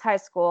graduates high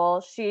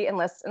school, she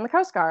enlists in the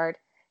Coast Guard.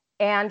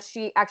 And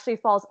she actually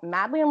falls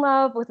madly in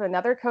love with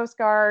another Coast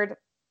Guard.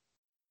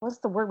 What's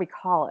the word we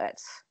call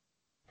it?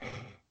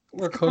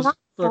 They're Coast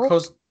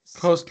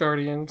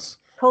Guardians.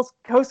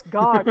 Coast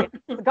Guardians.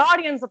 The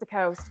Guardians of the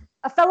Coast.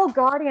 A fellow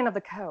Guardian of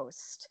the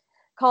Coast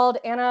called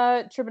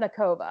Anna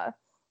Tribunakova.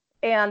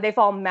 And they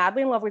fall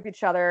madly in love with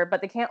each other,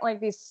 but they can't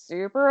like be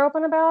super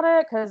open about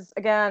it because,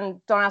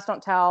 again, don't ask,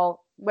 don't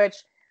tell, which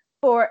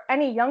for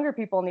any younger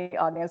people in the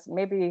audience,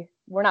 maybe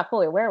we're not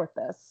fully aware with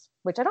this,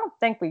 which I don't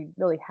think we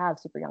really have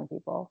super young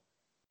people.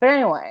 But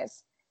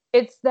anyways,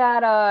 it's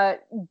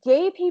that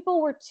gay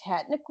people were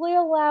technically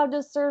allowed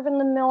to serve in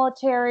the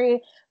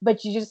military,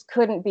 but you just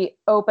couldn't be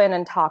open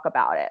and talk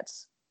about it,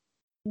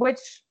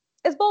 which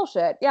is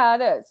bullshit. Yeah,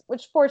 it is.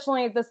 Which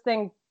fortunately, this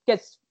thing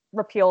gets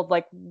repealed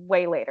like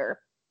way later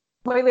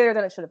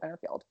than it should have been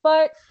repealed.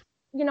 But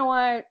you know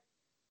what?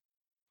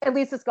 At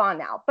least it's gone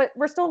now. But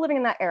we're still living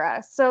in that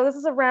era. So this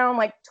is around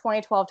like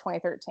 2012,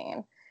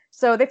 2013.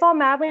 So they fall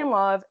madly in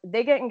love.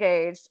 They get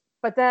engaged.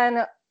 But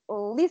then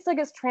Lisa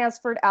gets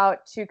transferred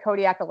out to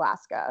Kodiak,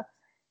 Alaska.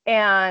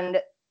 And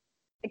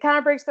it kind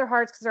of breaks their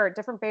hearts because they're at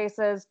different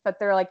bases. But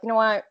they're like, you know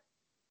what?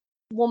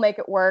 We'll make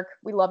it work.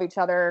 We love each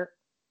other.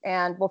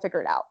 And we'll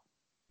figure it out.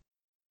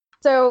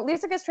 So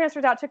Lisa gets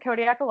transferred out to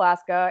Kodiak,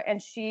 Alaska. And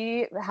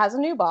she has a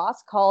new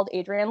boss called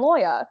Adrienne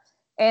Loya.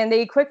 And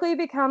they quickly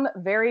become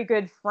very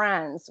good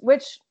friends,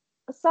 which,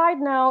 side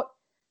note,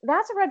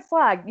 that's a red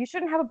flag. You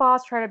shouldn't have a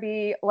boss try to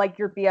be like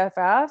your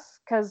BFF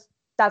because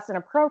that's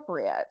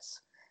inappropriate.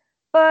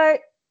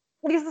 But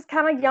Lisa's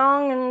kind of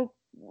young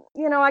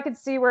and, I could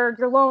see where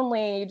you're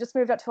lonely. You just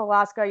moved out to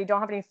Alaska. You don't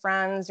have any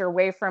friends. You're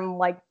away from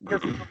like your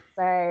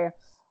fiance.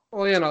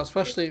 Well,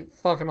 especially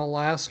fucking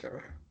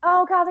Alaska.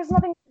 Oh, God, there's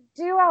nothing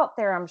to do out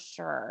there, I'm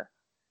sure.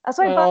 That's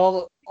why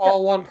all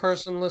one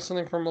person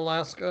listening from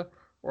Alaska.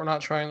 We're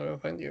not trying to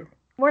offend you.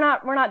 We're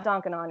not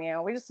dunking on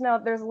you. We just know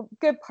there's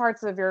good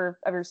parts of your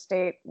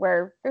state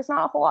where there's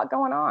not a whole lot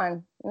going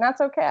on, and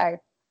that's okay.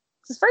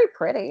 It's very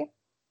pretty.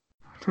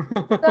 So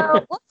let's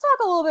talk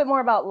a little bit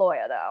more about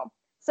Loya, though.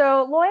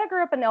 So Loya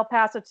grew up in El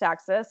Paso,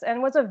 Texas,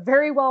 and was a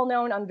very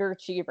well-known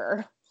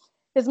underachiever.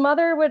 His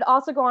mother would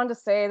also go on to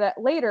say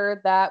that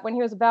later that when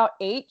he was about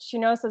 8, she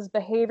noticed his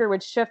behavior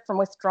would shift from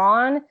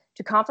withdrawn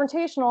to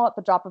confrontational at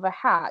the drop of a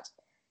hat,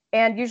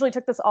 and usually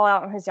took this all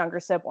out on his younger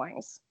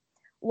siblings.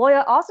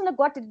 Loya also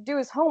neglected to do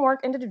his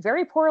homework and did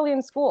very poorly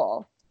in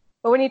school.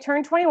 But when he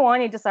turned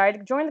 21, he decided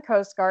to join the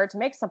Coast Guard to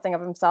make something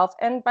of himself,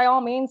 and by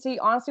all means, he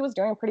honestly was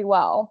doing pretty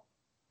well.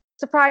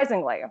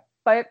 Surprisingly,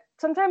 But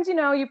sometimes,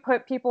 you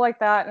put people like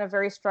that in a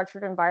very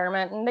structured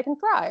environment and they can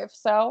thrive.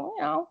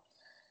 So,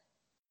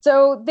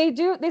 so they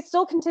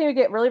still continue to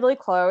get really, really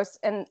close.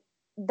 And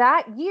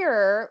that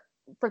year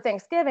for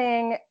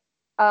Thanksgiving,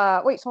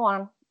 wait, hold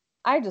on.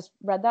 I just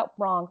read that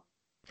wrong.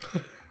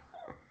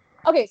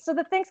 Okay, so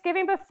the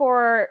Thanksgiving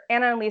before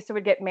Anna and Lisa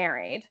would get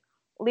married,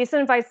 Lisa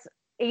invites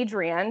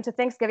Adrian to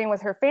Thanksgiving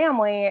with her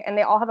family, and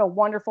they all have a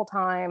wonderful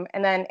time.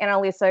 And then Anna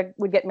and Lisa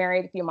would get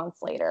married a few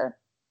months later.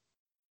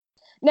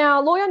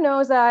 Now, Loya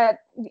knows that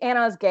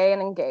Anna is gay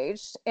and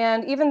engaged,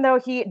 and even though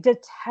he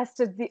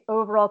detested the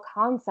overall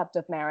concept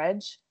of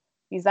marriage,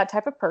 he's that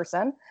type of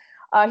person,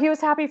 he was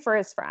happy for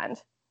his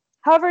friend.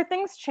 However,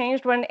 things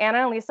changed when Anna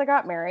and Lisa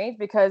got married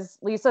because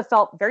Lisa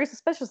felt very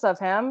suspicious of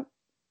him,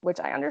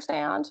 which I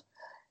understand,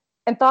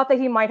 and thought that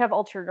he might have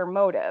ulterior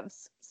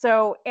motives.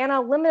 So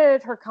Anna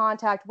limited her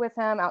contact with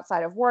him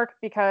outside of work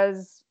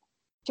because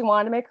she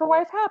wanted to make her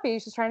wife happy.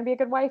 She's trying to be a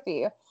good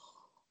wifey.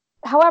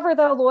 However,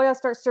 though, Loya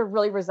starts to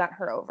really resent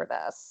her over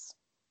this.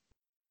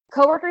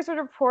 Coworkers would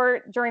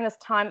report during this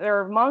time that there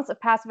were months of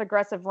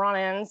passive-aggressive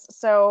run-ins.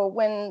 So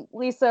when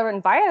Lisa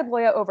invited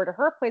Loya over to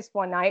her place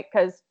one night,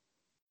 because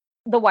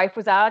the wife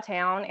was out of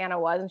town, Anna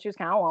was, and she was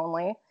kind of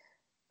lonely,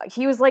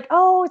 he was like,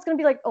 oh, it's going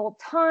to be like old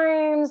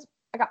times.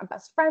 I got my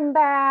best friend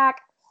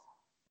back.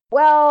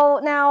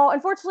 Well, now,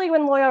 unfortunately,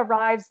 when Loya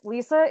arrives,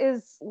 Lisa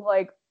is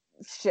like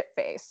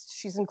shit-faced.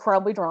 She's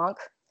incredibly drunk,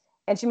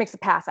 and she makes a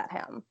pass at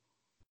him.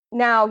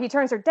 Now, he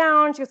turns her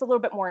down. She gets a little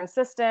bit more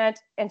insistent,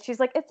 and she's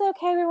like, it's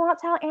okay, we won't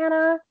tell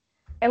Anna.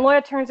 And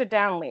Loya turns her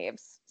down and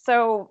leaves.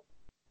 So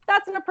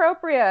that's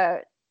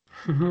inappropriate.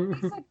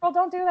 Lisa, girl,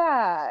 don't do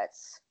that.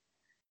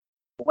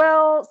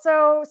 Well,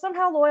 so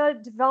somehow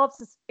Loya develops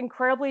this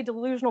incredibly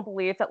delusional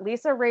belief that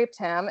Lisa raped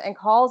him and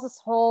calls this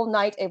whole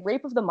night a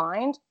rape of the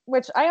mind,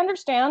 which I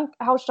understand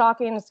how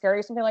shocking and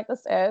scary something like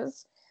this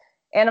is.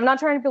 And I'm not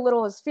trying to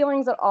belittle his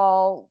feelings at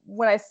all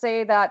when I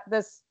say that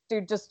this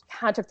dude just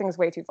kind of took things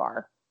way too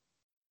far.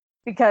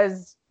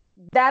 Because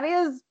that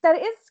is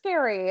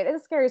scary. It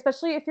is scary,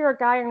 especially if you're a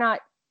guy, you're not,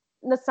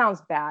 this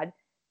sounds bad.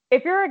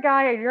 If you're a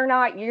guy and you're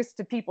not used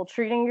to people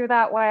treating you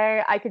that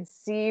way, I could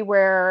see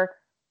where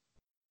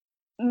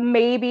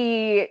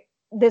maybe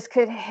this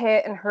could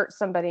hit and hurt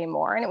somebody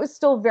more. And it was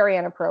still very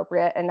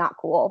inappropriate and not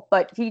cool,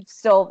 but you'll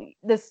see,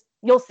 this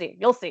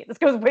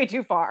goes way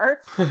too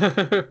far.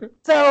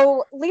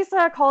 So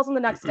Lisa calls him the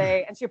next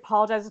day and she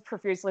apologizes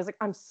profusely. She's like,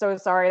 I'm so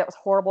sorry. That was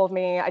horrible of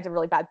me. I did a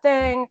really bad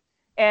thing.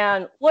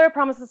 And Loya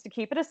promises to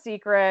keep it a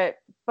secret,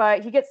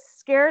 but he gets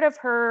scared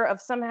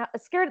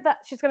scared that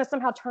she's going to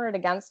somehow turn it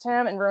against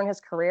him and ruin his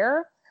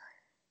career.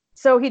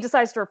 So he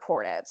decides to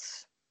report it,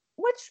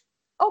 which,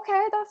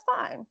 okay, that's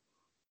fine.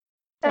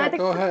 And I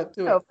think go ahead,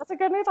 do it. That's a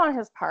good move on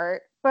his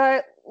part.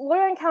 But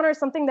Loya encounters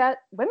something that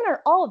women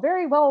are all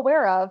very well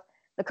aware of.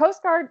 The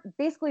Coast Guard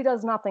basically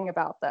does nothing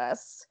about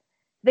this.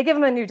 They give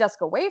him a new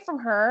desk away from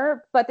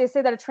her, but they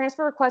say that a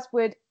transfer request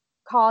would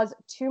cause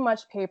too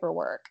much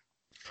paperwork.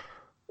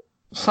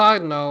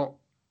 Side note,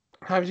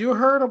 have you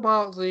heard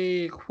about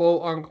the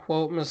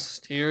quote-unquote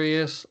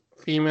mysterious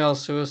female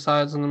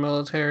suicides in the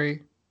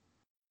military?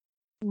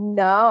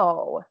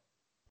 No.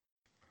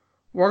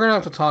 We're gonna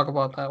have to talk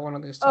about that one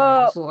of these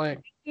times.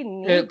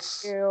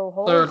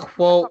 They're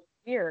quote,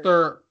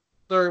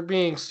 they're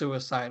being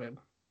suicided.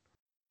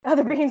 Oh,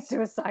 they're being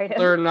suicided.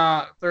 They're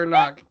not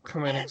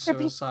committing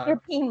suicide.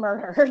 They're being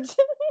murdered.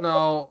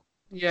 No,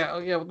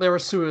 yeah, they were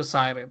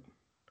suicided.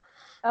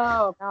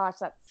 Oh gosh,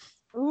 that's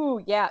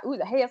yeah.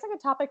 Hey, that's like a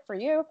topic for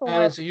you.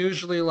 And it's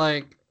usually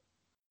like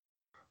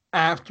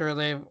after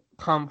they've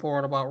come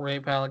forward about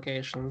rape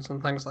allegations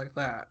and things like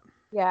that.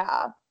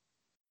 Yeah.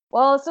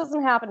 Well, this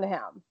doesn't happen to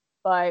him,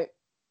 but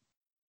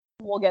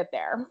we'll get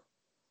there.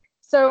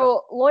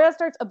 So Loya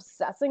starts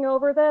obsessing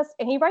over this,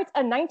 and he writes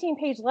a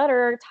 19-page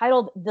letter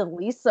titled "The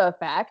Lisa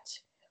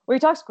Effect," where he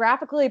talks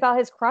graphically about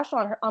his crush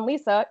on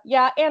Lisa.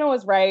 Yeah, Anna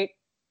was right.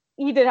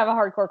 He did have a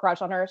hardcore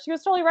crush on her. She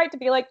was totally right to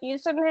be like, you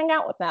shouldn't hang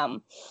out with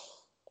them.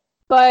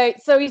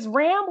 But so he's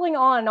rambling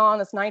on and on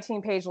this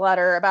 19-page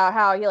letter about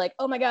how he like,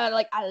 oh my God,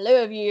 like I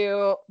love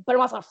you, but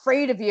I'm also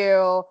afraid of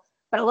you,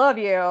 but I love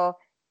you.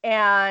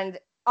 And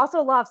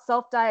also a lot of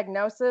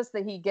self-diagnosis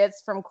that he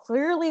gets from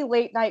clearly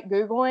late night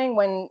Googling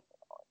when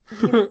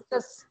he's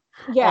just,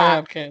 yeah. I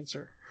have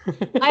cancer.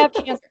 I have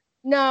cancer.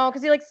 No,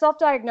 because he like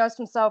self-diagnosed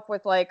himself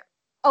with like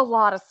a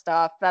lot of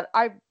stuff that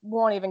I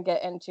won't even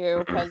get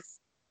into because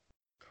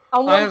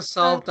I have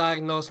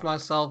self-diagnosed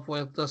myself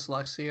with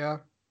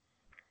dyslexia.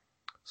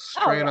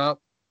 Straight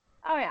up.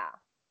 Oh, yeah.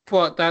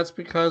 But that's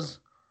because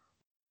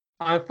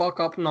I fuck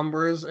up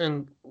numbers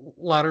and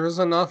letters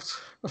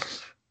enough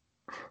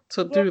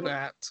to do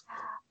that.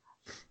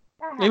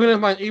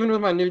 Even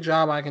with my new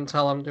job, I can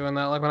tell I'm doing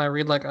that. Like when I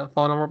read like a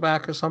phone number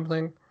back or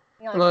something,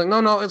 I'm like,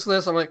 no, it's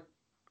this. I'm like,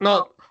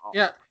 no,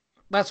 yeah,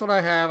 that's what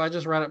I have. I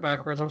just read it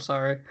backwards. I'm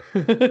sorry.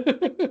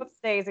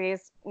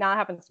 Daisies. No, it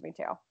happens to me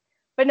too.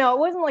 But no, it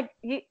wasn't like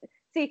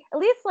see, at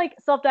least like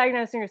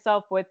self-diagnosing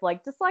yourself with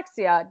like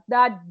dyslexia,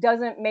 that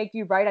doesn't make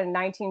you write a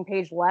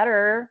 19-page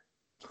letter.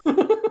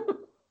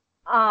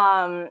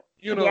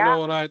 You don't Yeah, know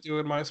what I do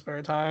in my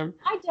spare time.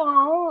 I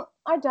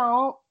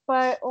don't.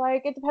 But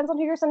like, it depends on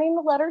who you're sending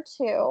the letter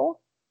to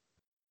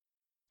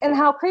and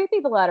how creepy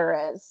the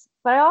letter is.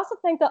 But I also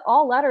think that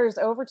all letters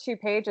over 2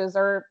 pages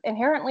are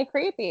inherently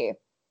creepy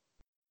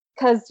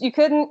because you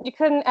couldn't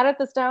edit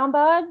this down,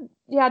 bud.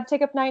 You had to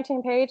take up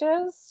 19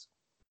 pages.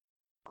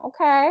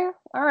 Okay,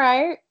 all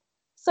right.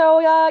 So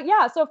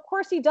yeah, so of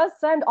course he does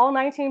send all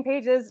 19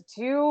 pages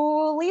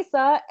to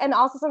Lisa and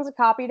also sends a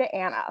copy to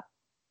Anna.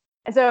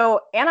 And so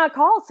Anna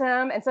calls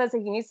him and says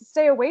that he needs to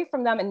stay away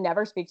from them and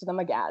never speak to them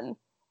again.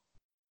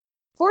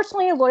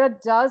 Fortunately,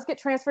 Loya does get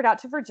transferred out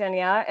to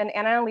Virginia, and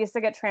Anna and Lisa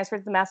get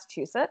transferred to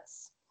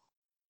Massachusetts.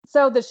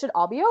 So this should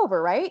all be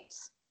over, right?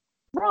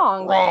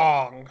 Wrong.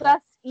 Wrong.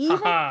 That's even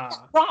Haha.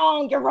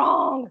 wrong. You're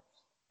wrong.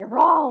 You're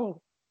wrong.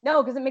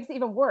 No, because it makes it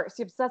even worse.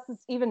 He obsesses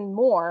even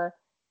more,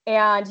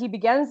 and he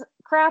begins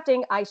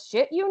crafting, I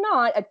shit you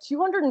not, a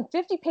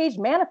 250-page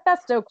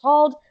manifesto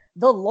called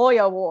The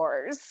Loya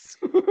Wars,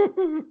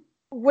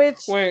 which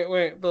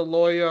Wait. The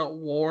Loya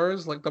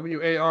Wars, like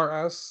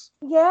WARS.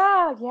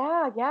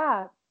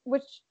 yeah.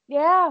 Which,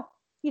 yeah,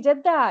 he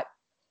did that.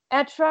 And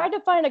I tried to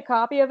find a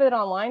copy of it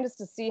online just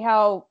to see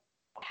how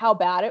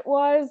bad it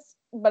was,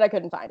 but I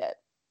couldn't find it.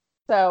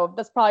 So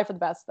that's probably for the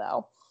best,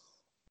 though.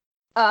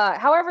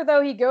 However,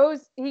 though, he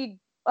goes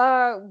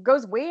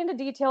way into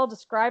detail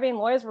describing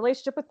Loya's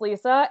relationship with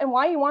Lisa and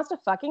why he wants to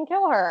fucking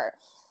kill her.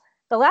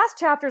 The last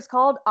chapter is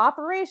called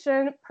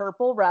Operation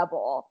Purple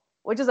Rebel,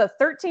 which is a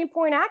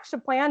 13-point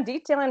action plan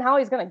detailing how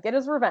he's going to get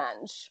his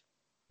revenge.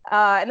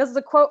 And this is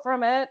a quote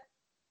from it.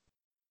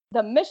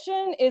 The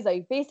mission is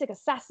a basic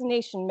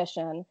assassination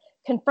mission.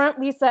 Confront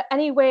Lisa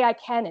any way I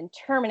can and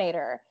terminate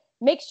her.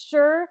 Make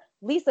sure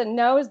Lisa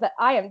knows that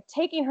I am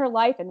taking her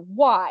life and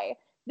why.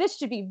 This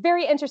should be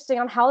very interesting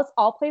on how this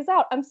all plays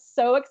out. I'm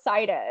so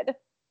excited.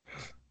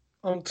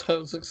 I'm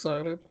totes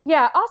excited.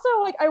 Yeah, also,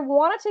 like, I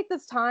want to take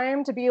this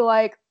time to be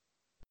like,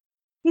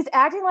 he's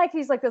acting like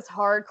he's like this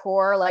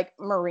hardcore, like,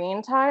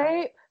 Marine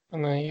type.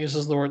 And then he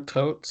uses the word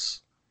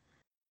totes.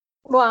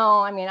 Well,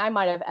 I mean, I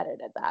might have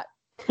edited that.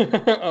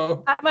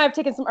 Oh. I might have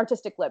taken some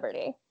artistic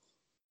liberty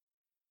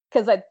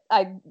because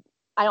I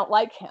don't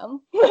like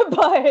him.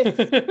 But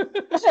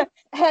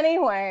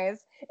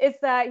anyways, it's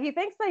that he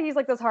thinks that he's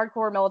like this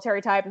hardcore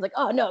military type. He's like,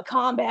 oh no,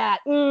 combat.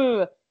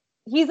 Ooh.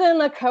 He's in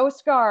the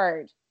Coast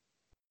Guard.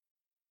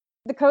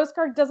 The Coast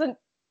Guard doesn't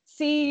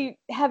see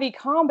heavy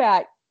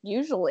combat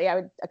usually, I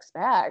would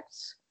expect.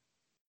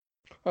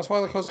 That's why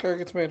the Coast Guard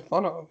gets made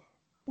fun of.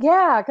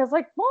 Yeah, because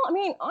like, well, I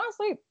mean,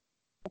 honestly,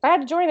 if I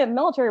had to join the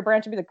military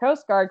branch, it'd be the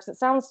Coast Guard because it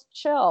sounds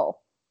chill.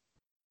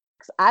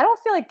 Because I don't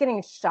feel like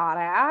getting shot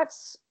at.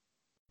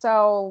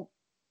 So,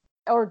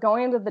 or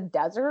going into the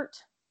desert.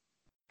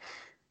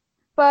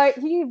 But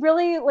he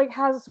really like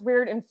has this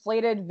weird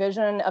inflated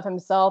vision of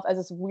himself as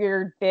this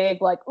weird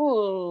big like,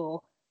 ooh,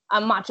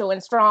 I'm macho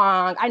and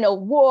strong. I know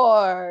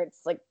war.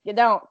 It's like, you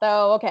don't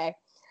though. Okay.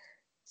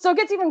 So it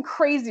gets even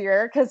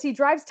crazier because he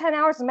drives 10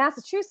 hours to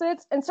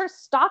Massachusetts and starts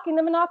stalking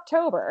them in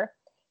October.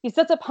 He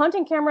sets up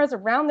hunting cameras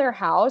around their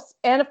house.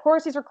 And of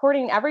course, he's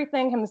recording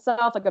everything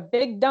himself like a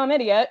big dumb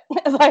idiot,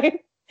 as I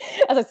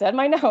said in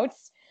my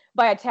notes,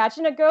 by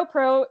attaching a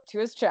GoPro to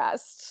his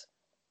chest.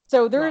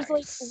 So there's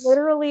Nice. like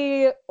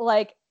literally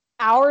like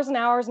hours and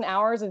hours and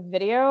hours of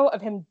video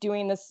of him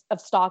doing this,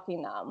 of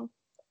stalking them.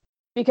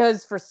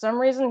 Because for some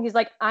reason, he's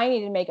like, I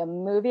need to make a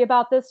movie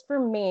about this for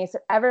me so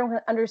everyone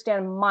can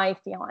understand my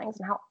feelings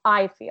and how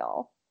I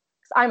feel.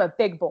 Because I'm a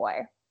big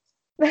boy.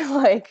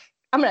 Like,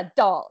 I'm an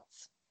adult.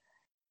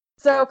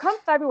 So come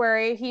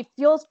February, he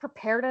feels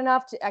prepared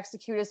enough to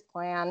execute his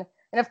plan.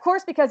 And of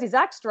course, because he's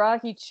extra,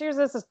 he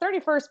chooses his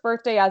 31st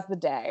birthday as the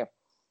day.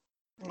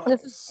 Nice.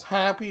 This is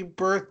happy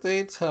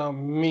birthday to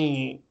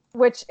me.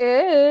 Which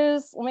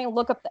is, let me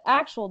look up the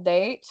actual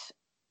date.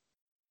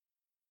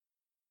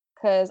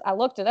 Because I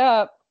looked it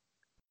up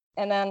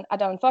and then I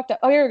done fucked up.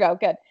 Oh, here we go.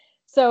 Good.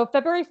 So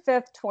February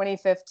 5th,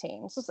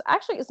 2015. So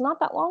it's not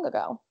that long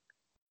ago.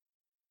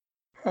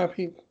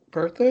 Happy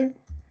birthday.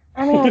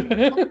 I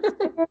mean,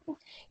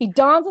 he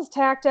dons his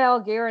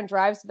tactile gear and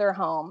drives to their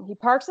home. He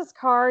parks his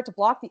car to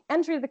block the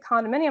entry to the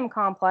condominium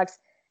complex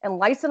and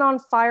lights it on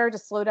fire to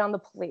slow down the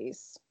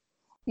police.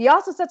 He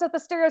also sets up the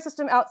stereo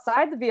system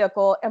outside the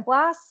vehicle and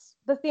blasts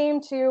the theme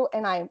to,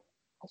 and I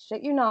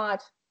shit you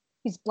not,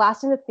 he's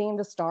blasting the theme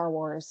to Star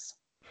Wars.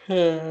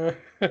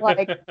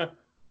 Like,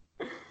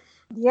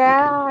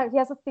 yeah, he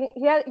has a theme.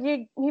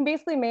 He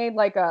basically made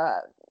like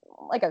a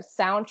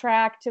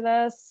soundtrack to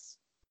this,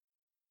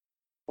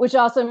 which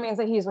also means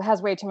that he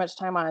has way too much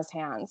time on his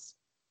hands.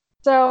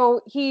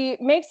 So he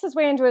makes his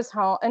way into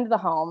the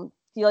home.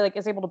 He like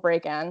is able to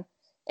break in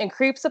and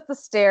creeps up the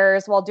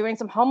stairs while doing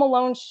some Home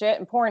Alone shit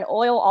and pouring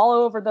oil all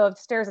over the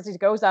stairs as he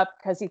goes up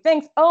because he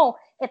thinks, oh,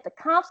 if the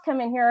cops come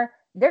in here,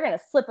 they're gonna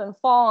slip and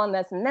fall on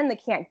this, and then they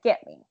can't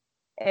get me.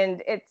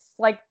 And it's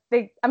like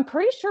I'm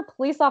pretty sure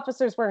police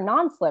officers wear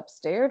non-slips,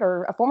 dude,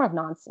 or a form of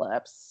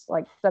non-slips.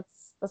 Like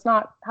that's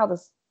not how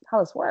this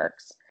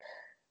works.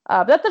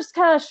 But that just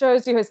kind of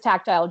shows you his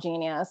tactile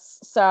genius.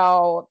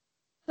 So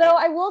So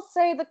I will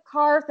say the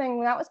car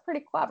thing, that was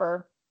pretty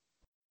clever.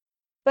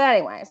 But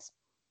anyways,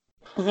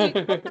 she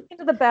goes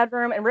into the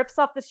bedroom and rips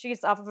off the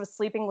sheets off of a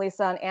sleeping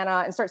Lisa and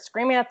Anna and starts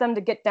screaming at them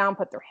to get down,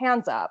 put their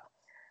hands up.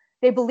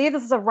 They believe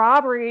this is a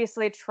robbery, so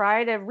they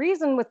try to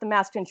reason with the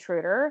masked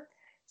intruder.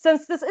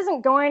 Since this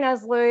isn't going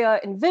as Leah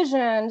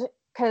envisioned,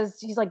 because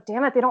he's like,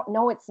 damn it, they don't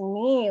know it's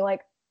me.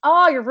 Like,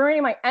 oh, you're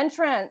ruining my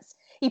entrance.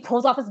 He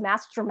pulls off his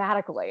mask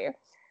dramatically.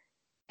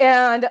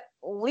 And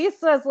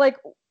Lisa's like,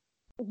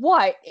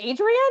 what,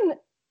 Adrian?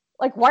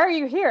 Like, why are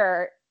you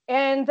here?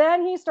 And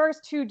then he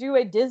starts to do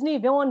a Disney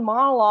villain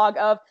monologue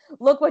of,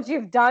 look what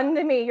you've done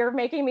to me. You're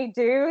making me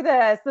do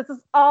this. This is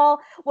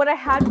all what I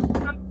had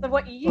of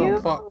what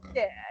you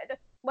did.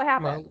 What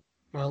happened?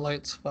 My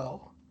lights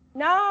fell.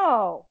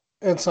 No.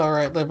 It's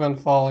alright, they've been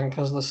falling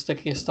because the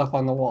sticky stuff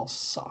on the wall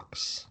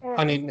sucks.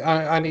 I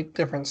need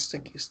different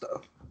sticky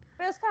stuff.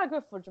 But it's kind of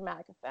good for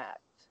dramatic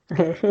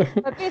effect.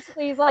 But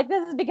basically, he's like,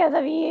 this is because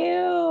of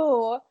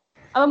you.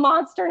 I'm a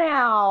monster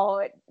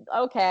now.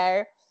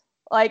 Okay.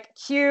 Like,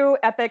 cue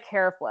epic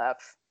hair flip.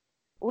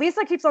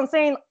 Lisa keeps on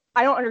saying,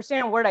 I don't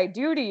understand. What did I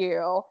do to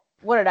you?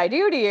 What did I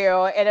do to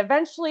you? And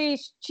eventually,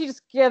 she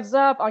just gives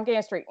up on getting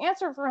a straight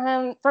answer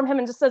from him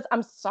and just says,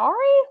 I'm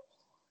sorry?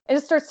 And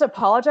just starts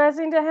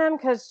apologizing to him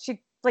because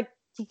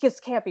he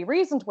just can't be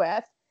reasoned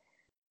with.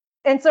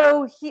 And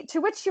so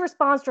to which she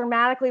responds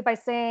dramatically by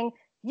saying,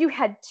 you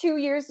had 2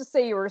 years to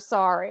say you were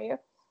sorry.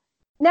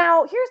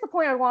 Now, here's the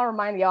point I want to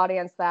remind the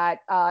audience that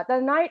the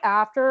night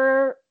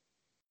after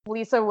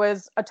Lisa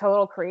was a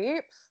total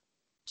creep,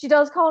 she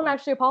does call and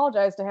actually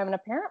apologize to him, and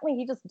apparently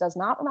he just does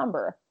not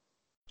remember.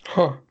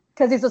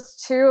 Because he's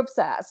just too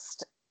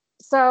obsessed.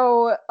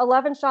 So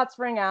 11 shots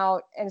ring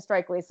out and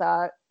strike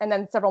Lisa, and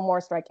then several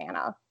more strike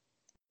Anna.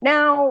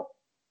 Now,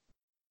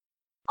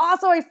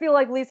 also, I feel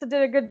like Lisa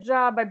did a good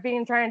job by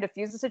trying to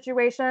defuse the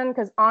situation,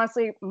 because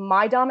honestly,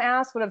 my dumb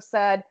ass would have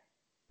said,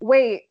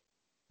 wait,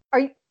 are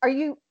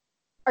you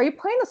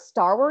playing the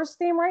Star Wars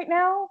theme right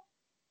now?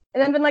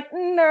 And then been like,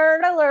 nerd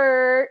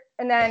alert.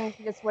 And then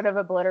he just would have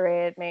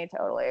obliterated me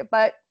totally,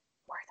 but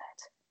worth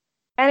it.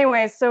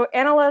 Anyway, so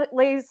Anna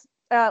lays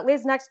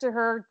next to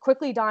her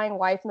quickly dying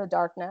wife in the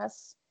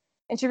darkness,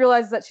 and she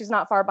realizes that she's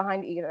not far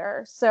behind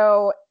either.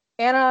 So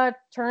Anna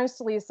turns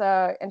to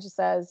Lisa and she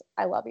says,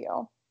 I love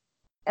you.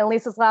 And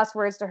Lisa's last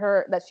words to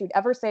her that she'd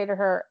ever say to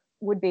her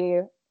would be,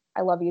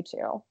 I love you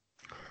too.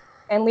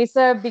 And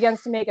Lisa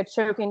begins to make a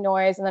choking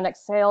noise and then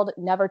exhaled,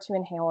 never to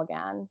inhale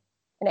again.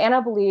 And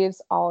Anna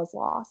believes all is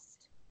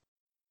lost.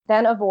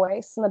 Then a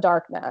voice in the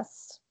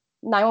darkness.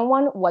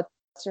 911, what's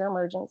your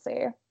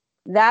emergency?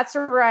 That's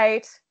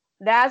right.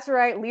 That's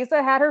right.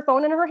 Lisa had her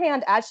phone in her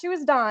hand as she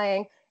was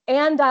dying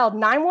and dialed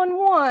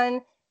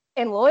 911.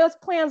 And Loya's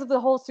plans of the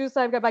whole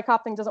suicide by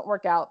cop thing doesn't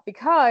work out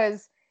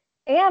because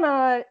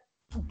Anna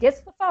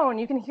gets the phone.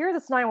 You can hear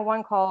this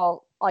 911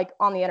 call like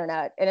on the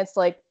internet. And it's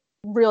like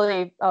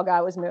really, oh God,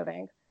 it was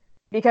moving.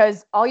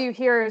 Because all you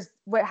hear is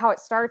how it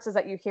starts is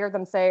that you hear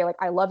them say, like,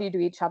 I love you to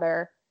each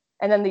other.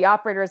 And then the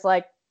operator is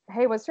like,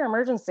 hey, what's your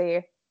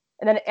emergency?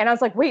 And then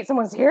Anna's like, wait,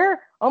 someone's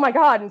here? Oh my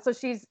God. And so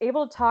she's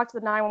able to talk to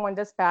the 911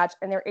 dispatch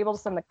and they're able to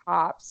send the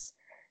cops.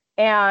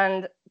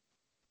 And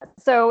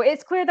so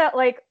it's clear that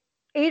like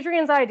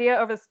Adrian's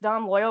idea of this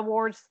dumb loyal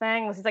wards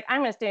thing was he's like, I'm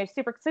going to stage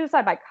super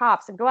suicide by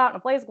cops and go out in a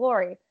blaze of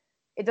glory.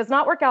 It does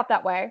not work out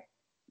that way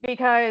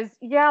because,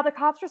 yeah, the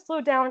cops are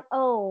slowed down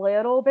a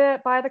little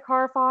bit by the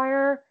car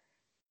fire.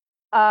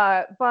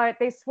 But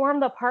they swarm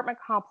the apartment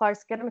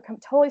complex, get him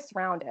totally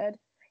surrounded.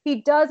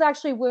 He does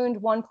actually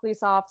wound one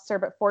police officer,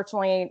 but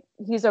fortunately,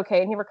 he's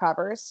okay and he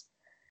recovers.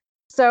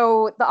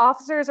 So the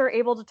officers are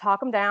able to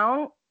talk him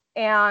down,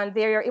 and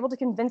they are able to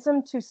convince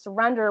him to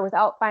surrender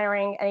without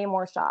firing any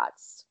more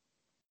shots.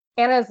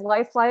 Anna is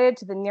life-flighted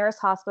to the nearest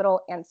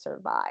hospital and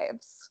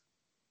survives.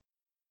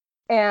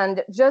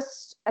 And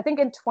just, I think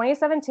in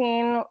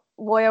 2017,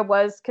 Loya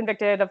was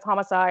convicted of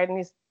homicide, and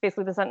he's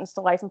basically been sentenced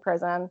to life in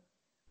prison.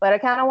 But I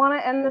kind of want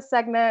to end the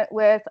segment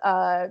with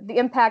the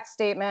impact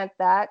statement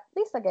that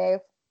Lisa gave.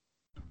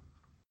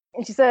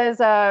 And she says,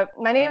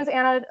 my name is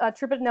Anna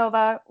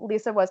Trupanova.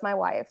 Lisa was my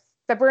wife.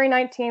 February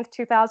 19th,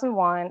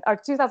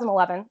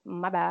 2011,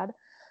 my bad,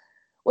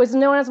 was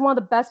known as one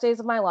of the best days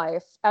of my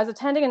life. I was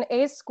attending an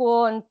A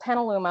school in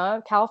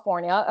Petaluma,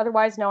 California,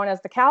 otherwise known as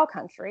the Cow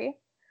Country,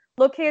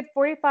 located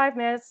 45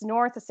 minutes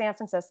north of San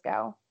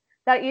Francisco.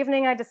 That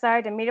evening, I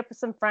decided to meet up with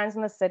some friends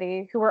in the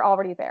city who were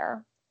already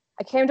there.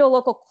 I came to a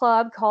local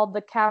club called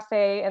the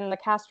Cafe in the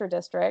Castro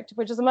district,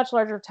 which is a much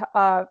larger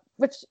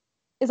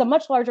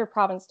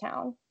province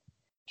town.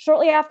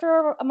 Shortly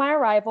after my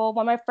arrival,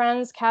 one of my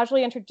friends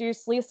casually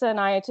introduced Lisa and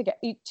I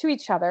to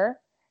each other,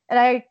 and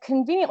I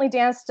conveniently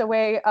danced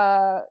away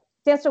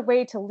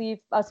to leave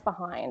us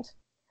behind.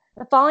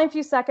 The following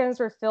few seconds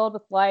were filled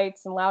with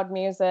lights and loud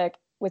music,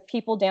 with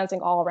people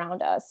dancing all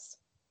around us.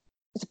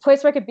 It's a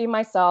place where I could be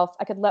myself.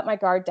 I could let my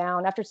guard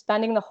down after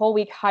spending the whole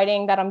week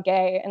hiding that I'm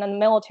gay in a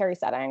military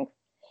setting.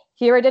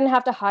 Here, I didn't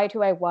have to hide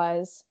who I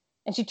was.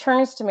 And she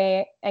turns to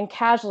me and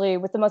casually,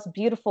 with the most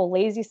beautiful,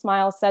 lazy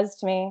smile, says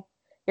to me,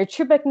 "You're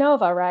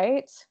Trupanova,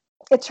 right?"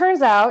 It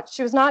turns out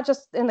she was not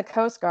just in the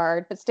Coast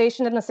Guard, but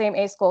stationed in the same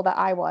A school that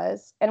I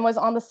was, and was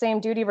on the same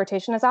duty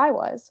rotation as I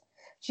was.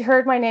 She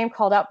heard my name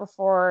called out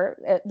before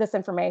this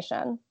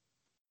information.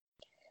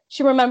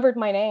 She remembered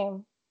my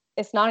name.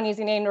 It's not an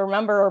easy name to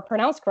remember or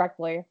pronounce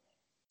correctly.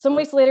 Some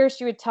weeks later,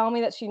 she would tell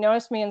me that she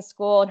noticed me in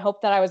school and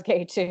hoped that I was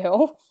gay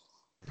too.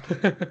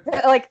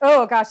 Like,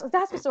 oh gosh,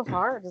 that's what's so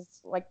hard.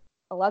 It's like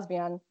a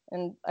lesbian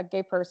and a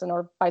gay person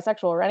or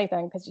bisexual or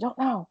anything, because you don't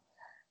know.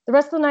 The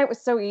rest of the night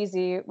was so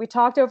easy. We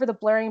talked over the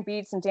blaring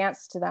beats and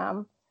danced to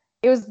them.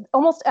 It was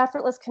almost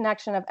effortless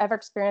connection I've ever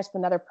experienced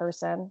with another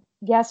person.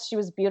 Yes, she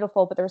was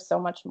beautiful, but there was so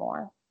much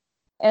more.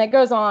 And it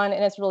goes on,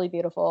 and it's really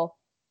beautiful.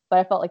 But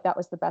I felt like that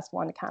was the best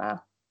one to kind of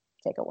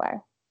take away.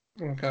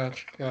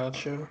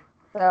 Gotcha.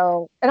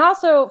 So, and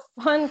also,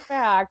 fun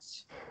fact,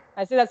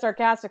 I say that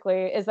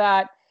sarcastically, is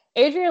that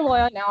Adrian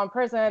Loya, now in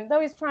prison, though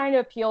he's trying to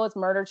appeal his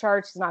murder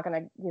charge, he's not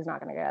gonna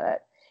get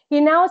it.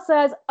 He now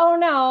says, "Oh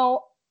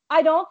no,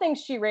 I don't think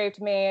she raped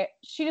me.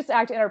 She just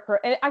acted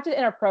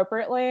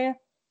inappropriately,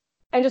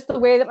 and just the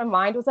way that my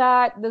mind was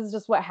at, this is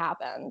just what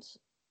happened."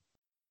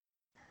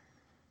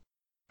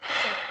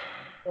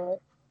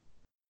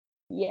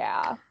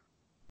 Yeah.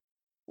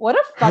 What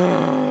a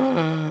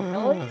fucking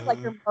really?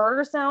 Like your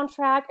murder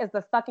soundtrack is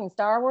the fucking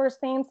Star Wars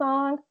theme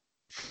song?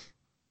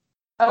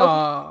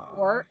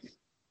 Oh,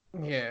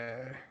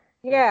 yeah.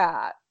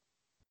 Yeah.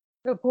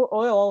 Gonna put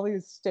oil all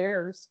these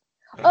stairs.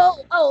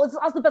 Oh,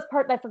 that's the best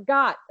part that I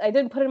forgot. I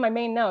didn't put it in my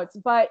main notes.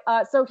 But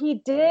so he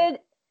did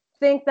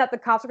think that the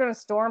cops were gonna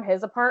storm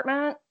his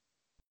apartment.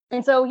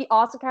 And so he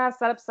also kind of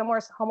set up some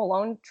more Home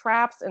Alone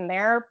traps in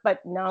there,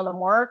 but none of them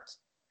worked.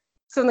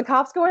 So when the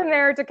cops go in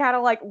there to kind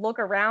of like look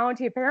around,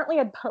 he apparently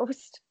had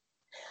posted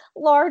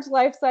large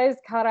life-size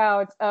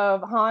cutouts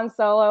of Han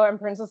Solo and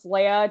Princess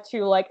Leia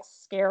to like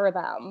scare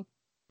them.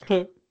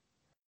 Did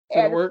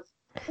it work?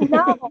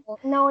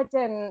 No, it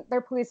didn't.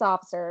 They're police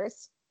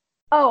officers.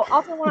 Oh,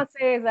 also want to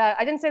say that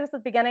I didn't say this at the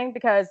beginning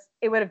because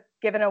it would have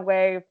given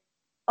away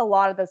a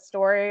lot of the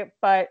story,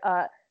 but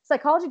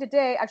Psychology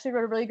Today actually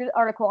wrote a really good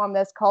article on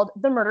this called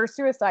The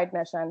Murder-Suicide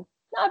Mission.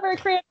 Not a very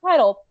creative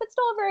title, but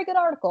still a very good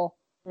article.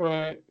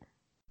 Right.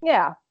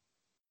 Yeah.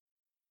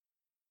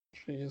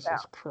 Jesus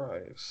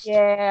Christ.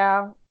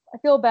 Yeah. I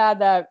feel bad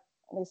that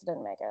Lisa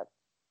didn't make it.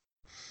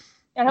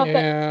 I hope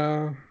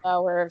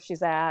that where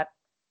she's at.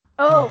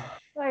 Oh,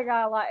 I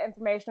got a lot of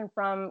information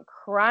from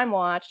Crime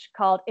Watch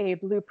called A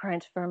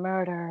Blueprint for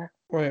Murder.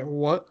 Wait,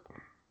 what?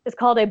 It's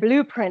called A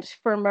Blueprint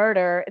for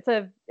Murder. It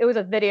was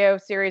a video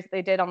series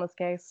they did on this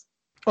case.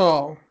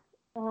 Oh.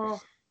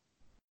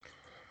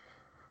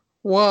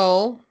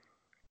 Well,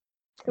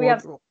 we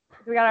got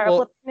our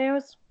flip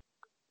news?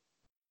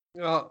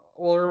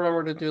 We'll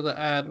remember to do the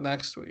ad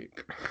next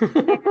week.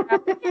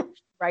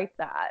 Write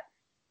that.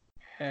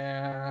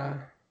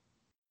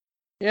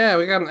 Yeah,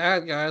 we got an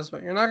ad, guys,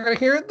 but you're not going to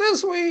hear it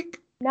this week.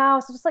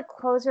 No, so just like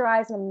close your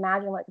eyes and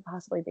imagine what it could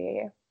possibly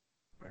be. Oh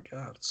my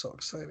God, it's so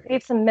exciting.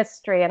 Need some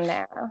mystery in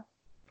there.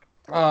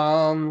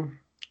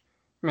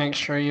 Make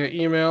sure you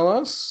email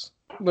us,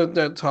 The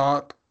Dead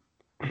Talk.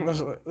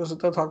 Is it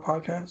Dead Talk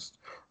Podcast?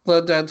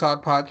 The Dead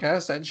Talk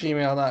Podcast at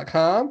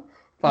gmail.com.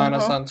 Find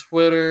us on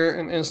Twitter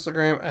and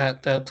Instagram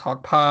at Dead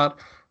Talk Pod.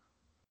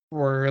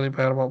 We're really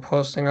bad about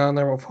posting on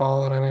there. We'll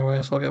follow it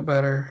anyway, so we'll get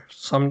better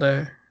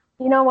someday.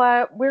 You know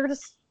what? We're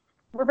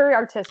very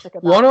artistic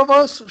about it. One of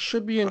us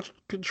should be in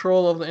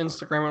control of the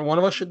Instagram, and one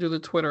of us should do the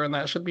Twitter, and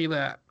that should be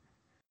that.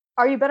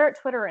 Are you better at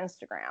Twitter or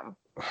Instagram?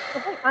 I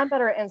think I'm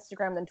better at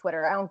Instagram than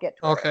Twitter. I don't get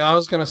Twitter. Okay, I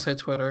was going to say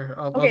Twitter.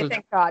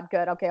 Thank God.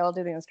 Good. Okay, I'll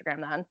do the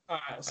Instagram then. All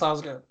right,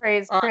 sounds good.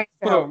 Praise.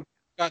 Boom.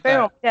 Got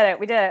Boom. that.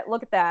 We did it.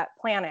 Look at that.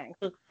 Planning.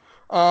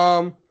 Head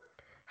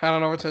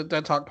on over to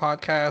Dead Talk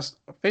Podcast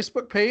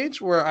Facebook page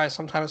where I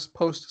sometimes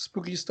post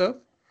spooky stuff.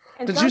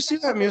 And did you see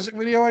that music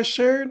video I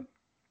shared?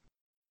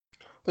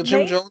 The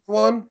Jim Jones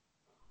one?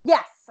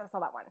 Yes, I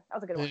saw that one.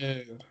 That was a good one.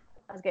 Dude.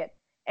 That was good.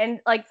 And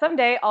like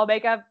someday I'll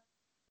make a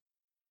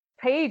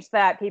page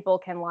that people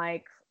can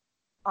like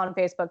on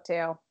Facebook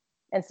too,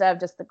 instead of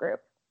just the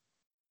group.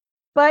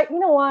 But you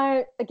know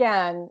what?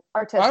 Again,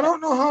 artistic. I don't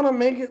know how to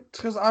make it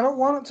because I don't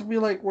want it to be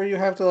like where you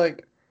have to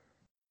like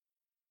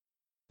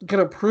get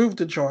approved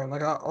to join.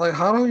 Like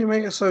how do you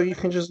make it so you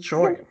can just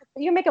join?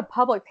 You make a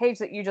public page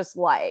that you just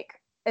like,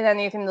 and then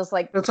you can just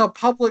like. It's a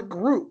public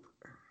group.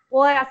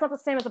 Well, that's not the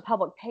same as a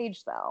public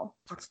page, though.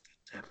 What's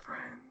the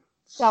difference?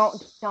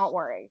 Don't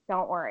worry.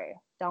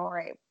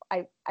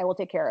 I will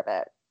take care of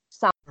it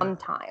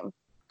sometime.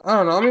 I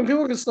don't know. I mean,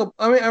 people can still.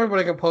 I mean,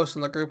 everybody can post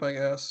in the group, I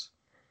guess.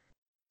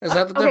 Is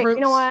that the difference?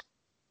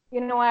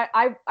 You know what?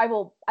 I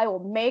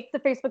will make the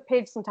Facebook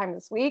page sometime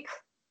this week.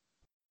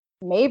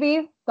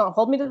 Maybe don't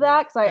hold me to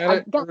that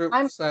because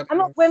I'm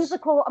a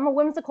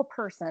whimsical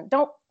person.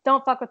 Don't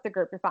fuck with the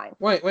group. You're fine.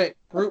 Wait.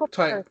 Group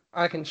type.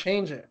 I can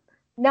change it.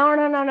 No.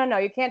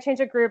 You can't change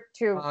a group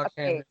to a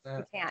page.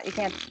 You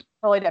can't.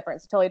 Totally different.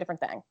 It's a totally different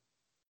thing.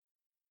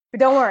 But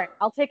don't worry.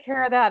 I'll take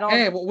care of that.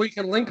 Well, we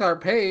can link our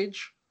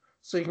page.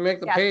 So you can make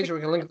the page and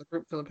we can link the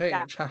group to the page.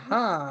 Yeah.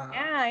 Haha.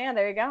 Yeah,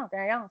 there you go.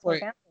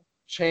 Wait,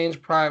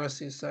 change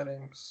privacy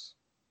settings.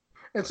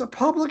 It's a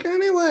public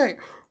anyway.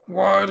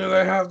 Why do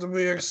they have to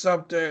be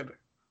accepted?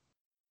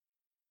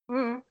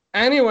 Mm.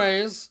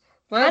 Anyways,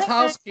 that's Anyways,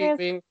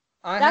 housekeeping.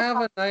 I that's have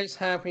a nice,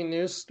 happy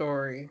news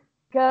story.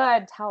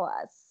 good. Tell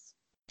us.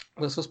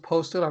 This was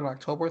posted on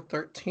October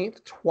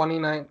 13th,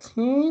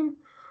 2019.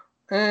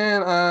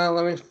 And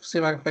let me see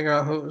if I can figure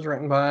out who it was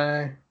written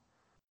by.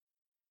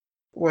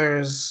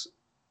 Where's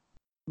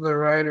the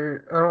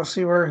writer? I don't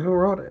see who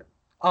wrote it.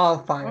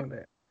 I'll find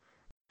it.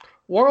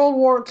 World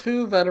War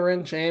II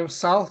veteran James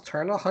South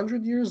turned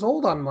 100 years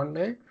old on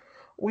Monday.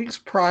 Weeks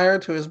prior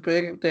to his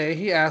big day,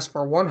 he asked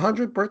for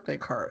 100 birthday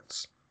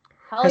cards.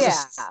 Hell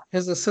yeah.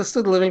 His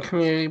assisted living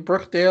community,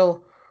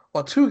 Brookdale,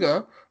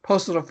 Watauga,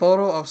 posted a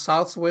photo of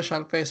South's wish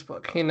on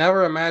Facebook. He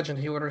never imagined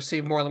he would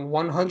receive more than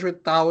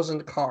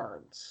 100,000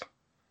 cards.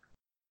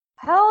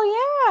 Hell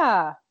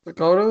yeah.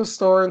 Go to the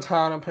store in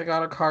town and pick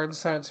out a card and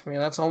send it to me.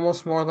 That's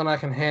almost more than I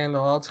can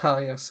handle, I'll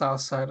tell you,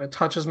 Southside. It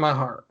touches my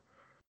heart.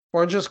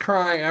 We're just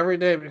crying every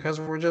day because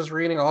we're just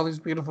reading all these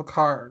beautiful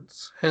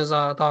cards, his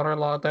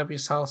daughter-in-law, Debbie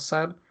South,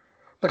 said.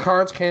 The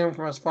cards came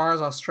from as far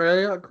as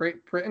Australia,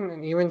 Great Britain,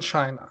 and even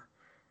China.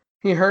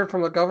 He heard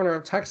from the governor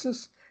of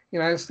Texas,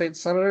 United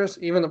States senators,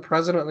 even the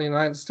president of the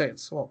United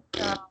States. Well,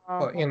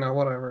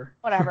 whatever.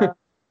 Whatever.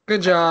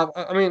 Good job.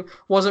 I mean,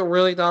 was it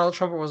really Donald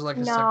Trump or was it like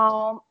his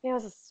No, it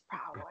was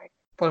probably.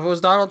 But if it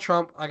was Donald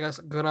Trump, I guess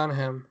good on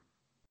him.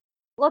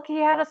 Look, he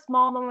had a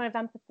small moment of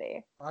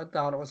empathy. I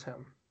doubt it was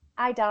him.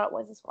 I doubt it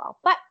was as well.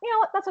 But you know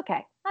what? That's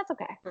okay. That's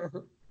okay.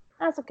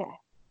 That's okay.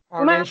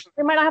 We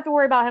might not have to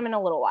worry about him in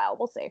a little while.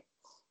 We'll see.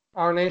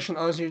 Our nation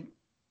owes your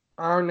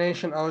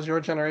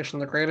generation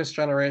the greatest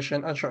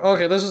generation.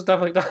 Okay, this is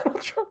definitely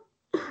Donald Trump.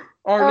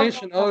 Our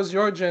nation owes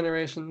your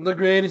generation the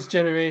greatest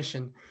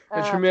generation.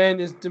 A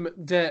tremendous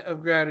debt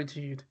of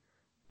gratitude.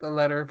 The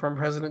letter from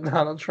President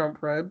Donald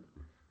Trump read.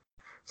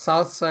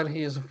 South said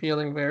he is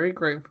feeling very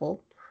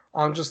grateful.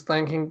 I'm just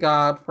thanking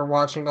God for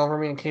watching over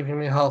me and keeping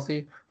me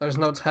healthy. There's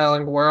no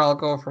telling where I'll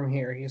go from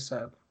here, he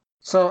said.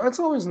 So it's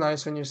always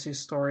nice when you see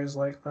stories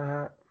like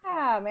that.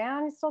 Yeah,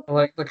 man. He's still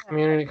like the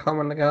community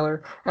coming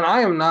together. And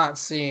I am not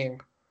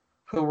seeing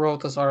who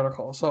wrote this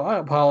article, so I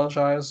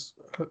apologize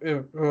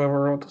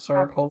whoever wrote this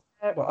article.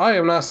 But I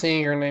am not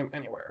seeing your name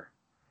anywhere.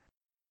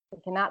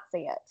 You cannot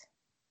see it.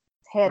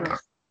 It's hidden.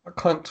 I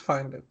can't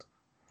find it.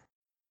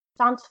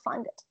 Can't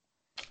find it.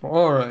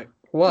 All right.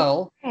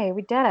 Well, hey,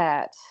 we did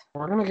it.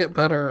 We're gonna get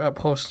better at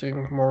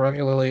posting more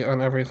regularly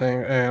on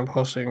everything and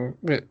posting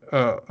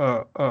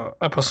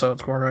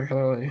episodes more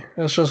regularly.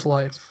 It's just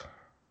life.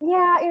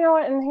 Yeah, you know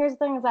what? And here's the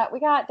thing: is that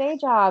we got day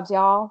jobs,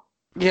 y'all.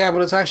 Yeah,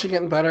 but it's actually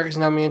getting better because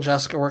now me and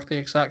Jessica work the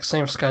exact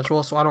same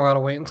schedule, so I don't gotta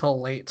wait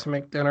until late to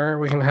make dinner.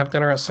 We can have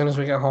dinner as soon as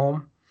we get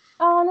home.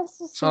 Oh, this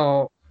is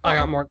so I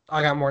got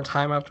more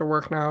time after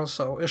work now,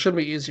 so it should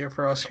be easier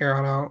for us here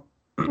on out.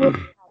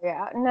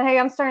 Yeah, and hey,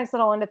 I'm starting to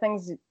settle into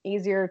things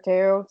easier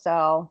too,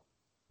 so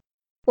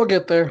we'll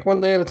get there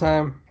one day at a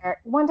time.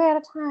 One day at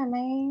a time,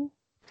 man.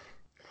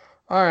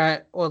 All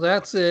right, well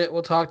that's it.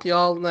 We'll talk to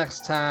y'all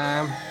next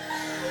time.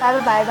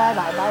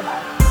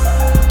 Bye.